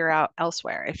to figure out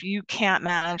elsewhere. If you can't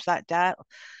manage that debt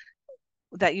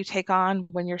that you take on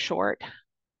when you're short,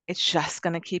 it's just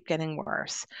going to keep getting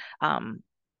worse.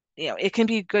 It can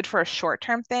be good for a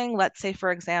short-term thing. Let's say,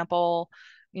 for example,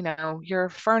 your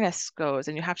furnace goes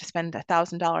and you have to spend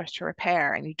 $1,000 to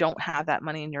repair and you don't have that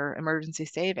money in your emergency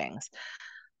savings.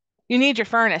 You need your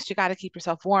furnace. You got to keep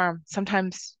yourself warm.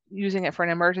 Sometimes using it for an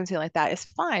emergency like that is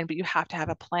fine, but you have to have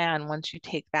a plan once you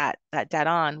take that debt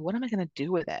on. What am I going to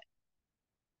do with it?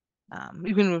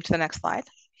 You can move to the next slide.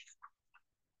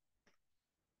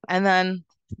 And then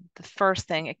the first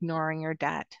thing, ignoring your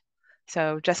debt.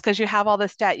 So just because you have all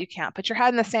this debt, you can't put your head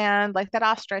in the sand like that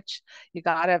ostrich. You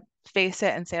got to face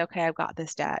it and say, okay, I've got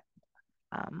this debt.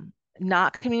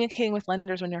 Not communicating with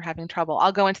lenders when you're having trouble.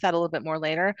 I'll go into that a little bit more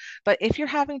later. But if you're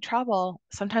having trouble,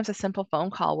 sometimes a simple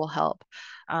phone call will help.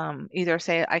 Either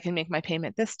say, I can make my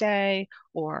payment this day,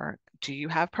 or do you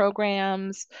have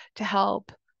programs to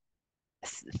help?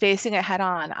 Facing it head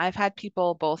on. I've had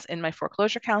people both in my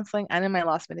foreclosure counseling and in my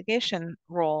loss mitigation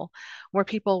role where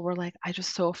people were like, I'm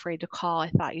just so afraid to call. I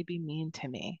thought you'd be mean to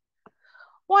me.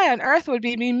 Why on earth would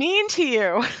be mean to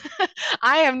you?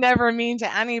 I am never mean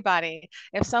to anybody.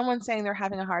 If someone's saying they're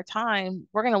having a hard time,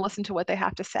 we're going to listen to what they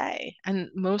have to say. And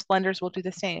most lenders will do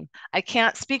the same. I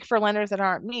can't speak for lenders that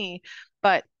aren't me,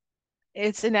 but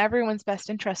it's in everyone's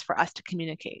best interest for us to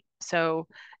communicate. So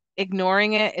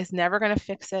ignoring it is never going to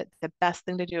fix it. The best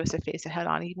thing to do is to face it head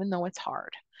on, even though it's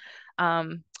hard.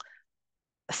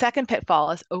 Second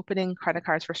pitfall is opening credit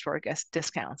cards for store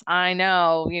discounts. I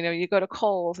know, you go to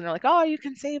Kohl's and they're like, oh, you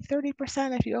can save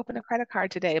 30% if you open a credit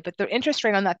card today, but the interest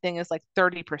rate on that thing is like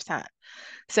 30%.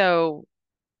 So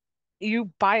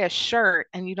you buy a shirt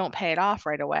and you don't pay it off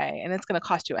right away, and it's going to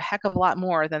cost you a heck of a lot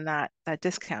more than that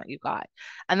discount you got.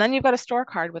 And then you've got a store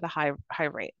card with a high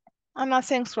rate. I'm not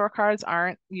saying store cards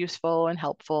aren't useful and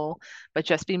helpful, but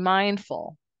just be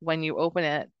mindful when you open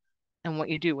it and what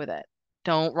you do with it.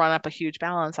 Don't run up a huge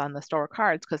balance on the store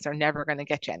cards because they're never going to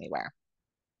get you anywhere.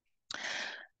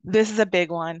 This is a big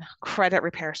one, credit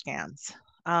repair scams.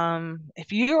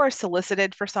 If you are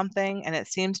solicited for something and it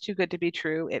seems too good to be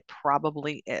true, it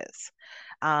probably is.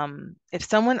 If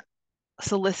someone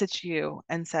solicits you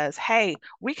and says, hey,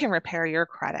 we can repair your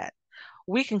credit,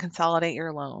 we can consolidate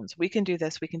your loans, we can do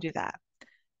this, we can do that,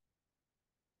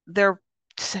 they're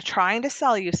trying to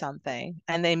sell you something,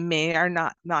 and they may or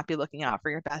not be looking out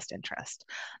for your best interest.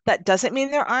 That doesn't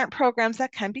mean there aren't programs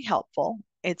that can be helpful.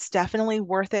 It's definitely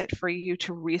worth it for you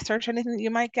to research anything that you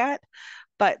might get,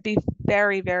 but be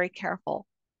very, very careful,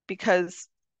 because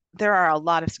there are a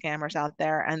lot of scammers out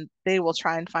there and they will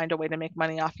try and find a way to make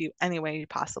money off you any way you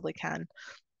possibly can.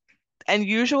 And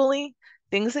usually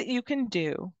things that you can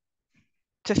do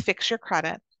to fix your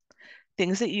credit,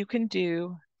 things that you can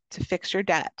do to fix your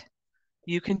debt,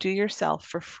 you can do yourself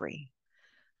for free.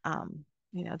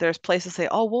 There's places say,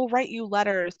 oh, we'll write you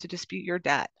letters to dispute your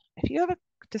debt. If you have a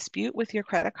dispute with your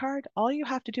credit card, all you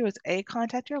have to do is A,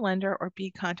 contact your lender, or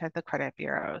B, contact the credit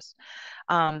bureaus.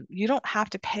 You don't have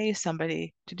to pay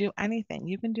somebody to do anything.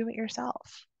 You can do it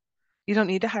yourself. You don't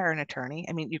need to hire an attorney.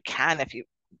 I mean, you can if you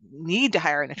need to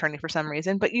hire an attorney for some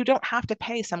reason, but you don't have to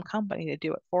pay some company to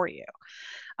do it for you.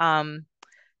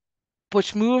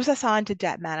 Which moves us on to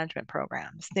debt management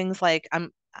programs. Things like,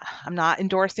 I'm not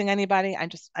endorsing anybody. I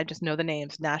just know the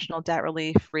names: National Debt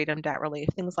Relief, Freedom Debt Relief,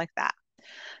 things like that.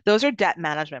 Those are debt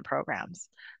management programs.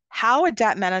 How a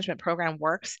debt management program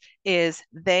works is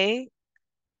they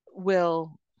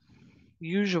will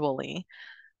usually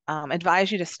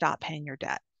advise you to stop paying your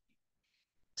debt.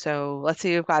 So let's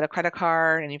say you've got a credit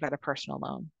card and you've got a personal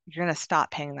loan. You're going to stop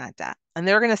paying that debt. And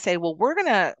they're going to say, well, we're going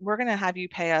to have you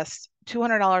pay us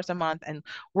 $200 a month and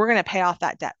we're going to pay off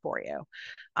that debt for you.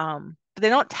 But they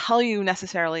don't tell you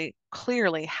necessarily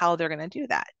clearly how they're going to do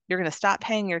that. You're going to stop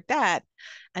paying your debt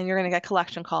and you're going to get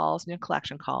collection calls and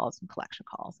collection calls and collection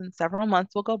calls. And several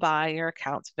months will go by, your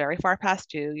account's very far past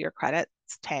due, your credit's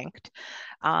tanked.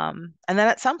 And then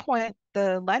at some point,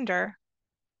 the lender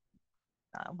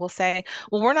will say,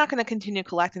 well, we're not going to continue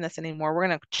collecting this anymore. We're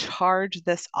going to charge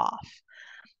this off.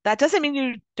 That doesn't mean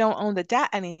you don't own the debt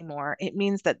anymore. It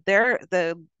means that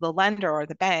the lender or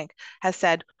the bank has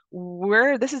said,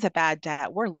 this is a bad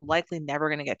debt. We're likely never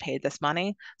going to get paid this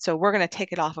money. So we're going to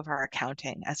take it off of our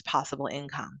accounting as possible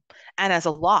income and as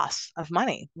a loss of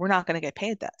money. We're not going to get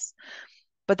paid this.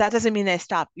 But that doesn't mean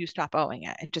you stop owing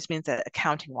it. It just means that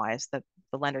accounting wise, the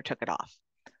lender took it off.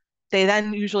 They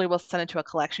then usually will send it to a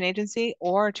collection agency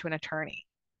or to an attorney.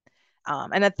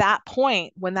 And at that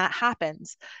point, when that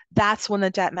happens, that's when the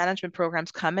debt management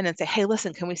programs come in and say, hey,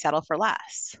 listen, can we settle for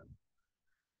less?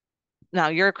 Now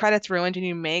your credit's ruined and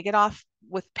you may get off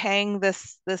with paying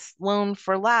this loan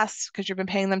for less because you've been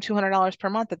paying them $200 per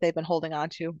month that they've been holding on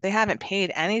to. They haven't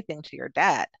paid anything to your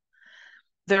debt.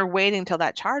 They're waiting till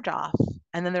that charge off.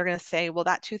 And then they're going to say, well,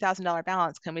 that $2,000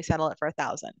 balance, can we settle it for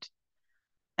 $1,000?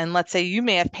 And let's say you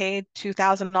may have paid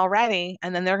 $2,000 already,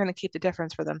 and then they're going to keep the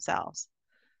difference for themselves.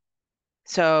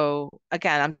 So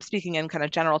again, I'm speaking in kind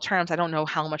of general terms. I don't know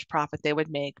how much profit they would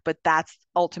make, but that's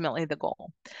ultimately the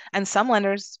goal. And some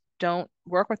lenders don't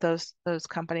work with those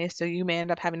companies, so you may end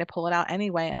up having to pull it out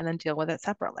anyway and then deal with it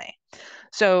separately.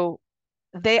 So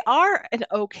they are an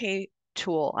okay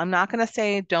tool. I'm not going to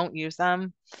say don't use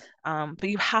them, but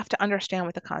you have to understand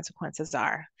what the consequences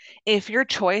are. If your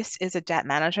choice is a debt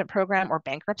management program or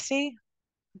bankruptcy,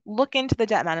 look into the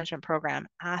debt management program,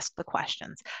 ask the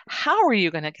questions. How are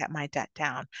you going to get my debt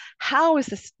down? How is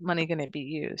this money going to be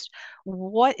used?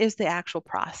 What is the actual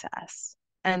process?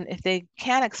 And if they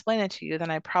can't explain it to you,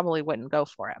 then I probably wouldn't go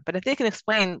for it. But if they can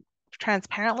explain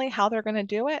transparently how they're going to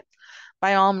do it,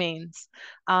 by all means.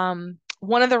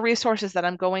 One of the resources that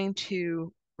I'm going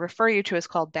to refer you to is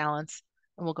called Balance,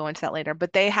 and we'll go into that later.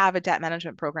 But they have a debt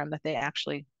management program that they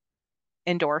actually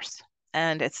endorse,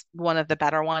 and it's one of the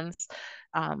better ones.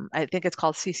 I think it's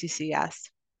called CCCS.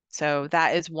 So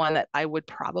that is one that I would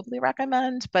probably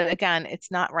recommend. But again,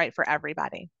 it's not right for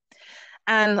everybody.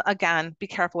 And again, be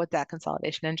careful with debt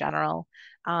consolidation in general.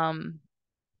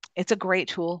 It's a great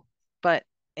tool, but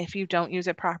if you don't use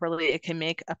it properly, it can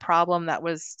make a problem that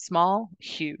was small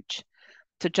huge.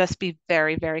 So just be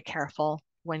very, very careful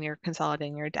when you're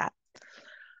consolidating your debt.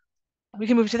 We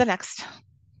can move to the next.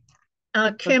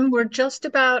 Kim, we're just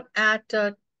about at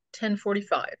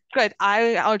 10:45. Good.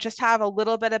 I'll just have a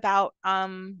little bit about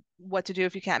what to do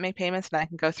if you can't make payments, and I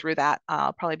can go through that.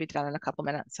 I'll probably be done in a couple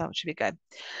minutes, so it should be good.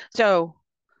 So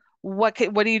what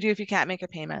do you do if you can't make your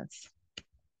payments?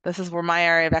 This is where my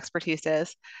area of expertise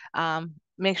is.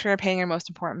 Make sure you're paying your most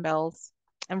important bills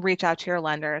and reach out to your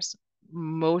lenders.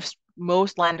 Most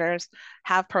lenders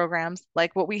have programs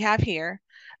like what we have here.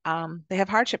 They have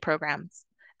hardship programs.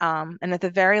 And at the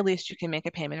very least, you can make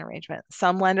a payment arrangement.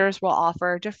 Some lenders will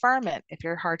offer deferment if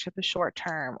your hardship is short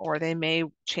term, or they may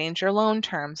change your loan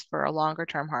terms for a longer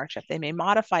term hardship. They may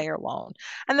modify your loan.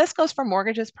 And this goes for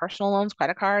mortgages, personal loans,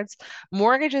 credit cards.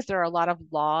 Mortgages, there are a lot of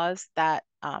laws that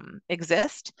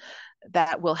exist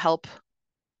that will help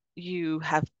you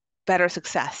have better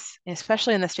success,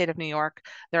 especially in the state of New York.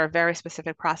 There are very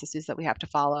specific processes that we have to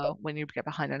follow when you get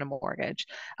behind on a mortgage.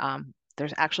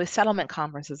 There's actually settlement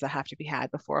conferences that have to be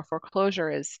had before a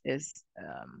foreclosure is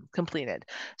completed.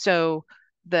 So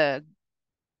the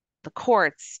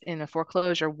courts in a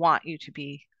foreclosure want you to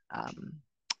be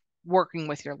working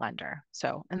with your lender.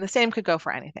 So, and the same could go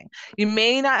for anything. You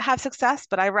may not have success,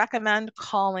 but I recommend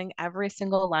calling every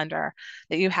single lender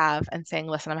that you have and saying,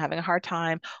 listen, I'm having a hard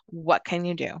time. What can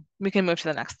you do? We can move to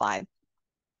the next slide.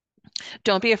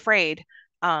 Don't be afraid.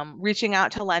 Reaching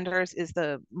out to lenders is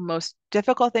the most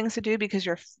difficult things to do because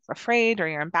you're afraid or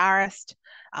you're embarrassed.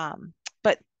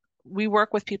 But we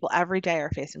work with people every day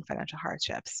are facing financial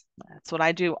hardships. That's what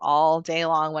I do all day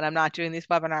long when I'm not doing these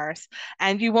webinars.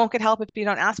 And you won't get help if you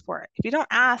don't ask for it. If you don't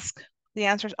ask, the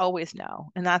answer is always no.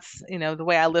 And that's, the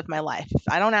way I live my life. If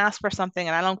I don't ask for something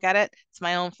and I don't get it, it's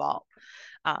my own fault.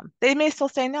 They may still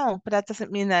say no, but that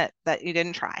doesn't mean that you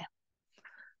didn't try.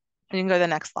 And you can go to the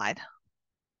next slide.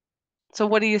 So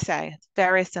what do you say? It's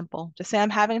very simple. Just say, I'm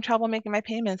having trouble making my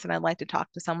payments and I'd like to talk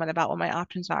to someone about what my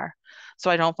options are so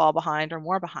I don't fall behind or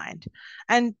more behind.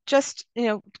 And just,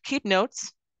 keep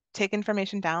notes, take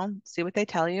information down, see what they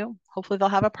tell you. Hopefully they'll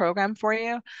have a program for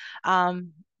you.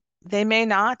 They may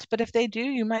not, but if they do,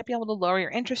 you might be able to lower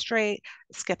your interest rate,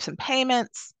 skip some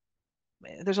payments.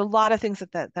 There's a lot of things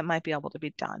that might be able to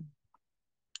be done.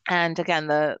 And again,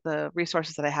 the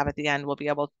resources that I have at the end will be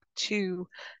able to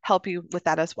help you with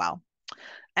that as well.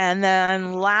 And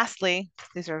then lastly,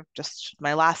 these are just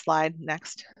my last slide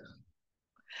next.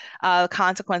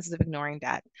 Consequences of ignoring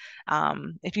debt.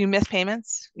 If you miss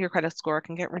payments, your credit score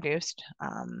can get reduced.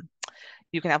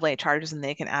 You can have late charges and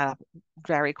they can add up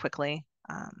very quickly.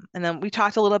 And then we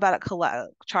talked a little about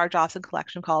charge-offs and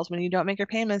collection calls. When you don't make your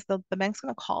payments, the bank's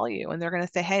going to call you and they're going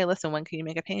to say, hey, listen, when can you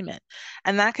make a payment?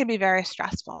 And that can be very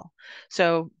stressful.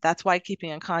 So that's why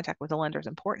keeping in contact with the lender is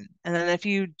important. And then if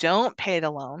you don't pay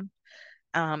the loan,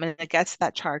 and it gets to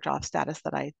that charge-off status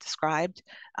that I described,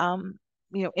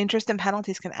 interest and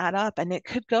penalties can add up, and it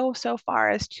could go so far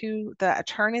as to the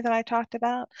attorney that I talked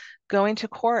about going to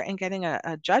court and getting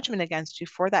a judgment against you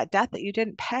for that debt that you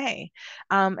didn't pay.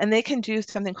 And they can do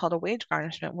something called a wage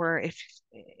garnishment, where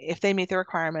if they meet the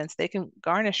requirements, they can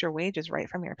garnish your wages right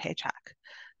from your paycheck.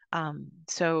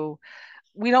 So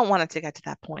we don't want it to get to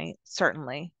that point,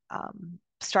 certainly.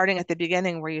 Starting at the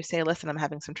beginning where you say, listen, I'm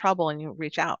having some trouble, and you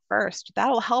reach out first,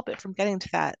 that'll help it from getting to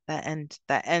that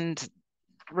end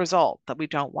result that we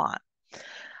don't want.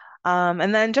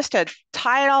 And then just to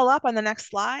tie it all up on the next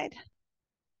slide,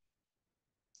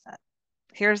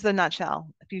 here's the nutshell.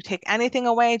 If you take anything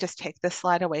away, just take this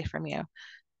slide away from you.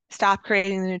 Stop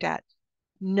creating the new debt.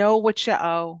 Know what you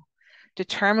owe.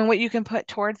 Determine what you can put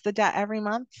towards the debt every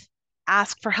month.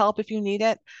 Ask for help if you need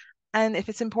it. And if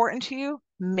it's important to you,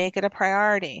 make it a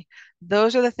priority.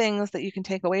 Those are the things that you can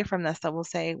take away from this that will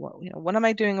say, well, what am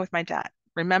I doing with my debt?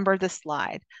 Remember this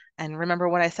slide and remember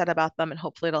what I said about them, and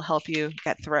hopefully it'll help you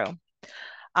get through.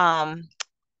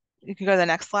 You can go to the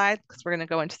next slide because we're going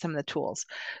to go into some of the tools.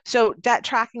 So debt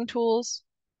tracking tools,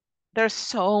 there's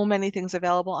so many things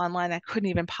available online. I couldn't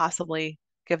even possibly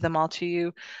give them all to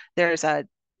you. There's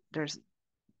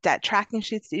debt tracking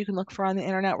sheets that you can look for on the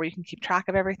internet where you can keep track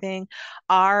of everything.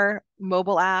 Our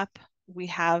mobile app, we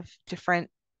have different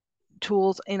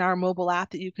tools in our mobile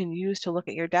app that you can use to look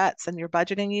at your debts and your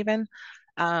budgeting even.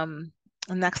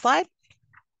 Next slide.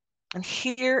 And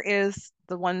here is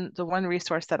the one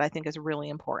resource that I think is really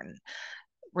important.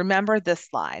 Remember this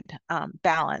slide,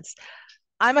 balance.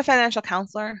 I'm a financial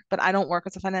counselor, but I don't work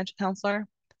as a financial counselor.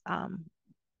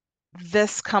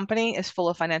 This company is full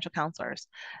of financial counselors.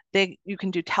 You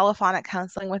can do telephonic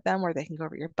counseling with them where they can go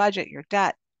over your budget, your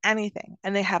debt, anything.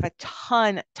 And they have a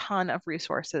ton of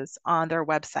resources on their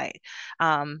website.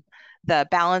 The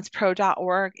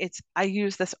balancepro.org, I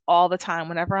use this all the time.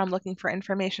 Whenever I'm looking for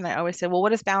information, I always say, well, what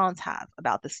does Balance have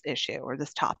about this issue or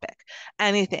this topic?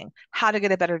 Anything, how to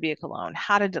get a better vehicle loan,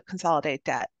 how to consolidate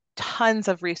debt, tons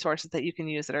of resources that you can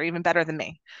use that are even better than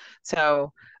me.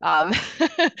 So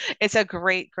it's a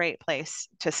great place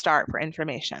to start for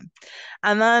information.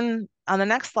 And then on the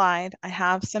next slide, I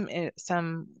have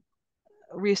some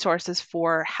resources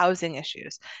for housing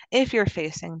issues. If you're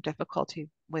facing difficulty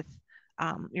with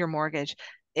your mortgage,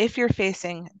 if you're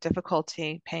facing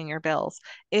difficulty paying your bills,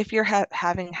 if you're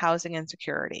having housing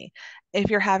insecurity, if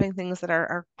you're having things that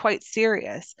are quite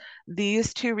serious,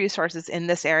 these two resources in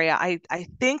this area, I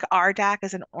think RDAC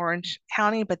is in Orange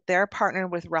County, but they're partnered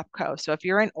with RUPCO. So if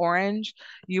you're in Orange,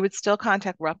 you would still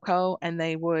contact RUPCO and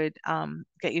they would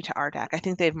get you to RDAC. I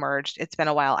think they've merged. It's been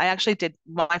a while. I actually did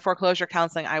my foreclosure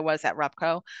counseling. I was at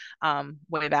RUPCO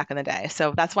way back in the day.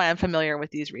 So that's why I'm familiar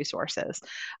with these resources.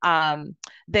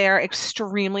 They're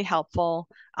extremely helpful.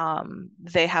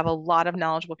 They have a lot of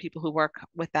knowledgeable people who work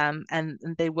with them, and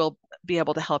they will be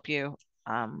able to help you,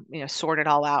 sort it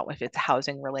all out if it's a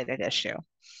housing related issue.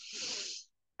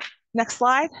 Next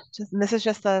slide. This is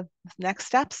just the next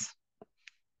steps.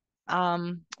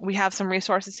 We have some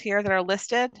resources here that are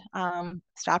listed.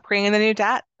 Stop creating the new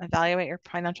debt, evaluate your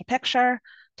financial picture,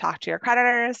 talk to your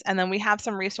creditors, and then we have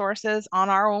some resources on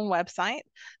our own website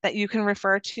that you can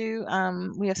refer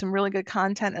to. We have some really good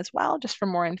content as well, just for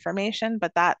more information,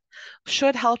 but that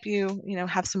should help you,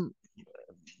 have some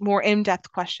more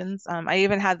in-depth questions.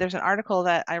 There's an article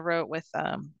that I wrote with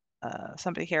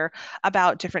somebody here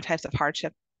about different types of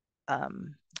hardship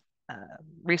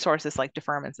resources like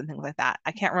deferments and things like that.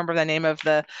 I can't remember the name of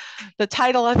the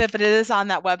title of it, but it is on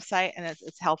that website and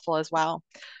it's helpful as well.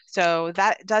 So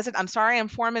that does it. I'm sorry, I'm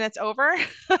 4 minutes over,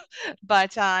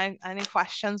 but any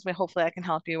questions, hopefully I can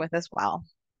help you with as well.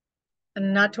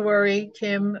 And not to worry,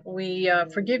 Kim, we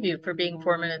forgive you for being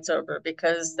 4 minutes over,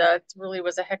 because that really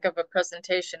was a heck of a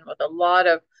presentation with a lot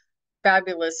of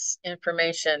fabulous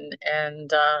information.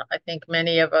 And I think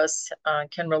many of us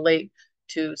can relate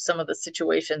to some of the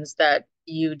situations that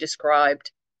you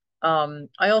described.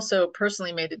 I also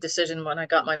personally made a decision when I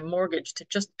got my mortgage to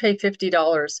just pay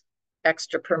 $50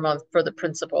 extra per month for the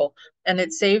principal. And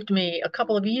it saved me a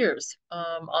couple of years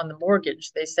on the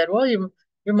mortgage. They said, well,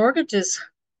 your mortgage is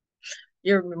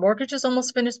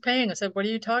almost finished paying. I said, what are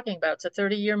you talking about? It's a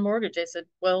 30-year mortgage. They said,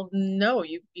 well, no,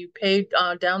 you paid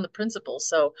down the principal.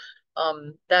 So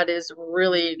that is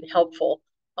really helpful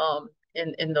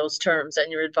in those terms.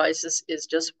 And your advice is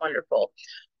just wonderful.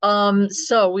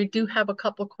 So we do have a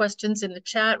couple questions in the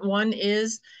chat. One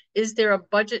is there a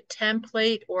budget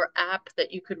template or app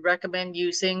that you could recommend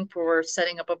using for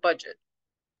setting up a budget?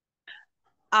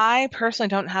 I personally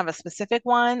don't have a specific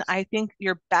one. I think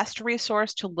your best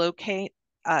resource to locate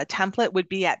a template would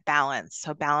be at Balance.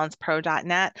 So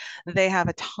balancepro.net. They have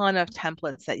a ton of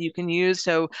templates that you can use.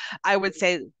 So I would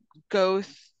say go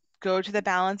go to the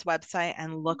Balance website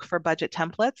and look for budget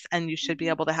templates, and you should be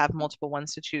able to have multiple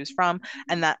ones to choose from.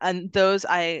 And those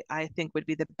I think would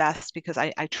be the best because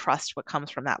I trust what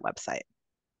comes from that website.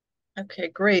 Okay,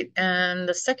 great. And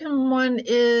the second one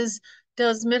is,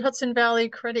 does Mid-Hudson Valley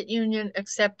Credit Union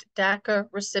accept DACA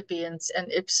recipients? And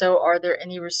if so, are there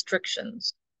any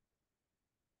restrictions?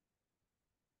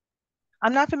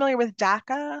 I'm not familiar with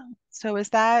DACA, so is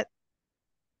that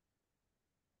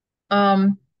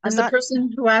I'm Is the not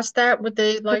person who asked that, would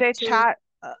they could like they to? chat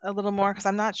a little more because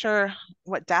I'm not sure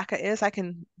what DACA is. I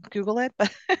can Google it,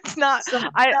 but it's not. Some,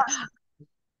 I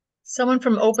someone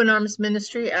from Open Arms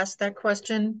Ministry asked that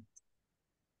question.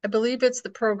 I believe it's the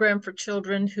program for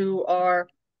children who are,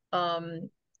 um,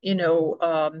 who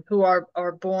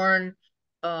are born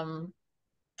um,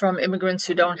 from immigrants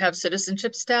who don't have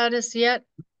citizenship status yet.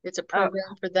 It's a oh,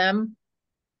 program for them.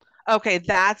 okay.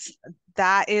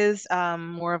 That is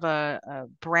more of a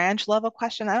branch level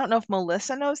question. I don't know if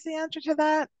Melissa knows the answer to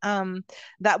that.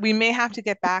 That we may have to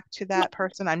get back to that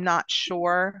person. I'm not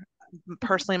sure.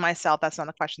 Personally, myself, that's not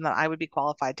a question that I would be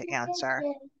qualified to answer.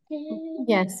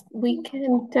 Yes, we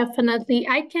can definitely.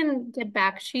 I can get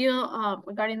back to you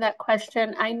regarding that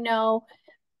question. I know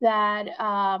that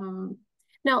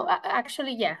no,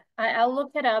 actually, yeah, I'll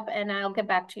look it up and I'll get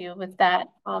back to you with that.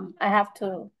 I have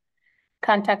to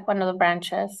contact one of the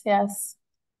branches, yes,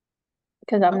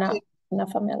 because I'm Okay,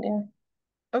 not familiar.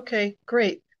 okay,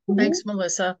 great. Thanks,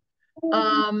 Melissa.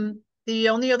 The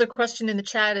only other question in the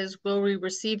chat is, will we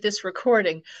receive this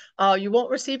recording? You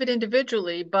won't receive it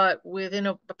individually, but within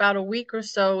about a week or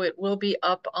so, it will be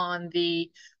up on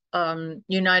the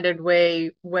United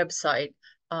Way website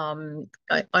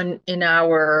in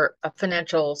our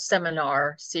financial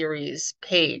seminar series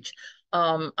page.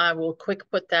 I will quick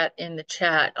put that in the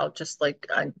chat. I'll just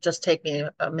take me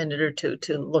a minute or two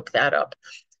to look that up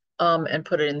and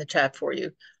put it in the chat for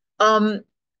you.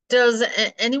 Does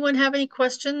anyone have any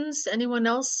questions? Anyone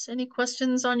else? Any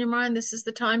questions on your mind? This is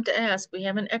the time to ask. We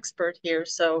have an expert here,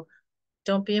 so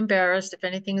don't be embarrassed if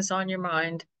anything is on your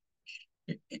mind.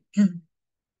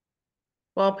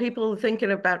 While people are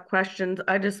thinking about questions,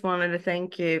 I just wanted to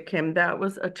thank you, Kim. That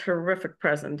was a terrific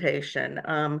presentation.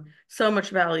 So much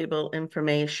valuable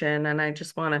information, and I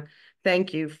just want to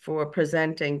thank you for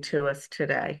presenting to us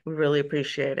today. We really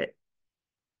appreciate it.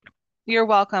 You're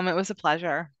welcome. It was a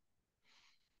pleasure.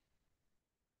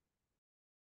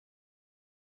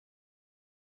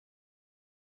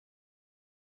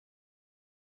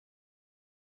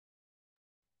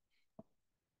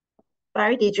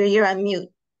 Sorry, Deidre, you're on mute.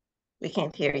 We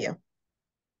can't hear you.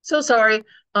 So sorry.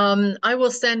 I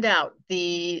will send out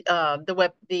the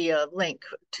link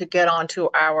to get onto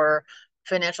our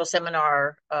financial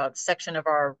seminar section of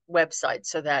our website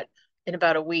so that in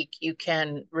about a week you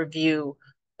can review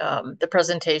the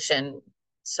presentation.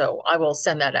 So I will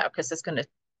send that out because it's going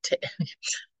to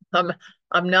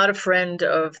I'm not a friend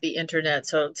of the internet,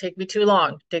 so it'll take me too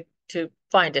long to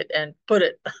find it and put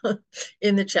it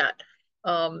in the chat.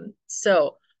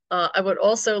 I would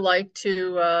also like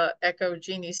to echo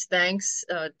Jeannie's thanks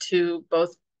to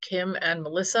both Kim and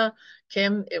Melissa.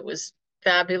 Kim, it was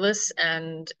fabulous.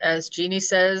 And as Jeannie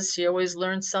says, she always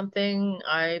learns something.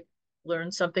 I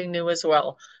learned something new as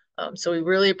well. So we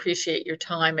really appreciate your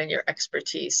time and your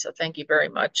expertise. So thank you very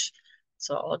much.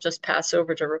 So I'll just pass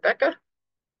over to Rebecca.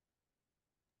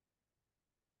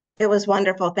 It was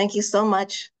wonderful. Thank you so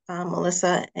much,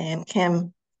 Melissa and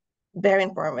Kim. Very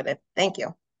informative. Thank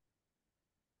you.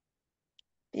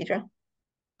 Deidre.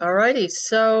 All righty,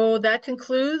 so that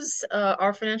concludes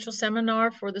our financial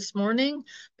seminar for this morning.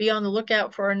 Be on the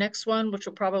lookout for our next one, which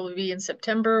will probably be in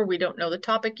September. We don't know the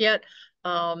topic yet,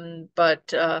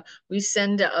 but we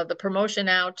send the promotion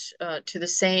out to the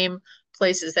same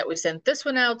places that we sent this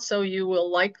one out, so you will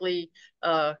likely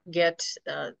get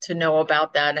to know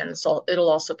about that, and it'll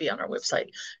also be on our website.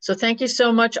 So thank you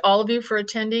so much, all of you, for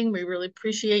attending. We really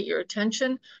appreciate your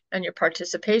attention and your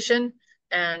participation.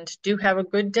 And do have a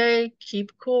good day,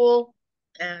 keep cool,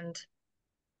 and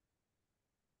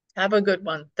Have a good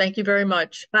one. Thank you very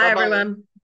much. Bye, Bye-bye. everyone.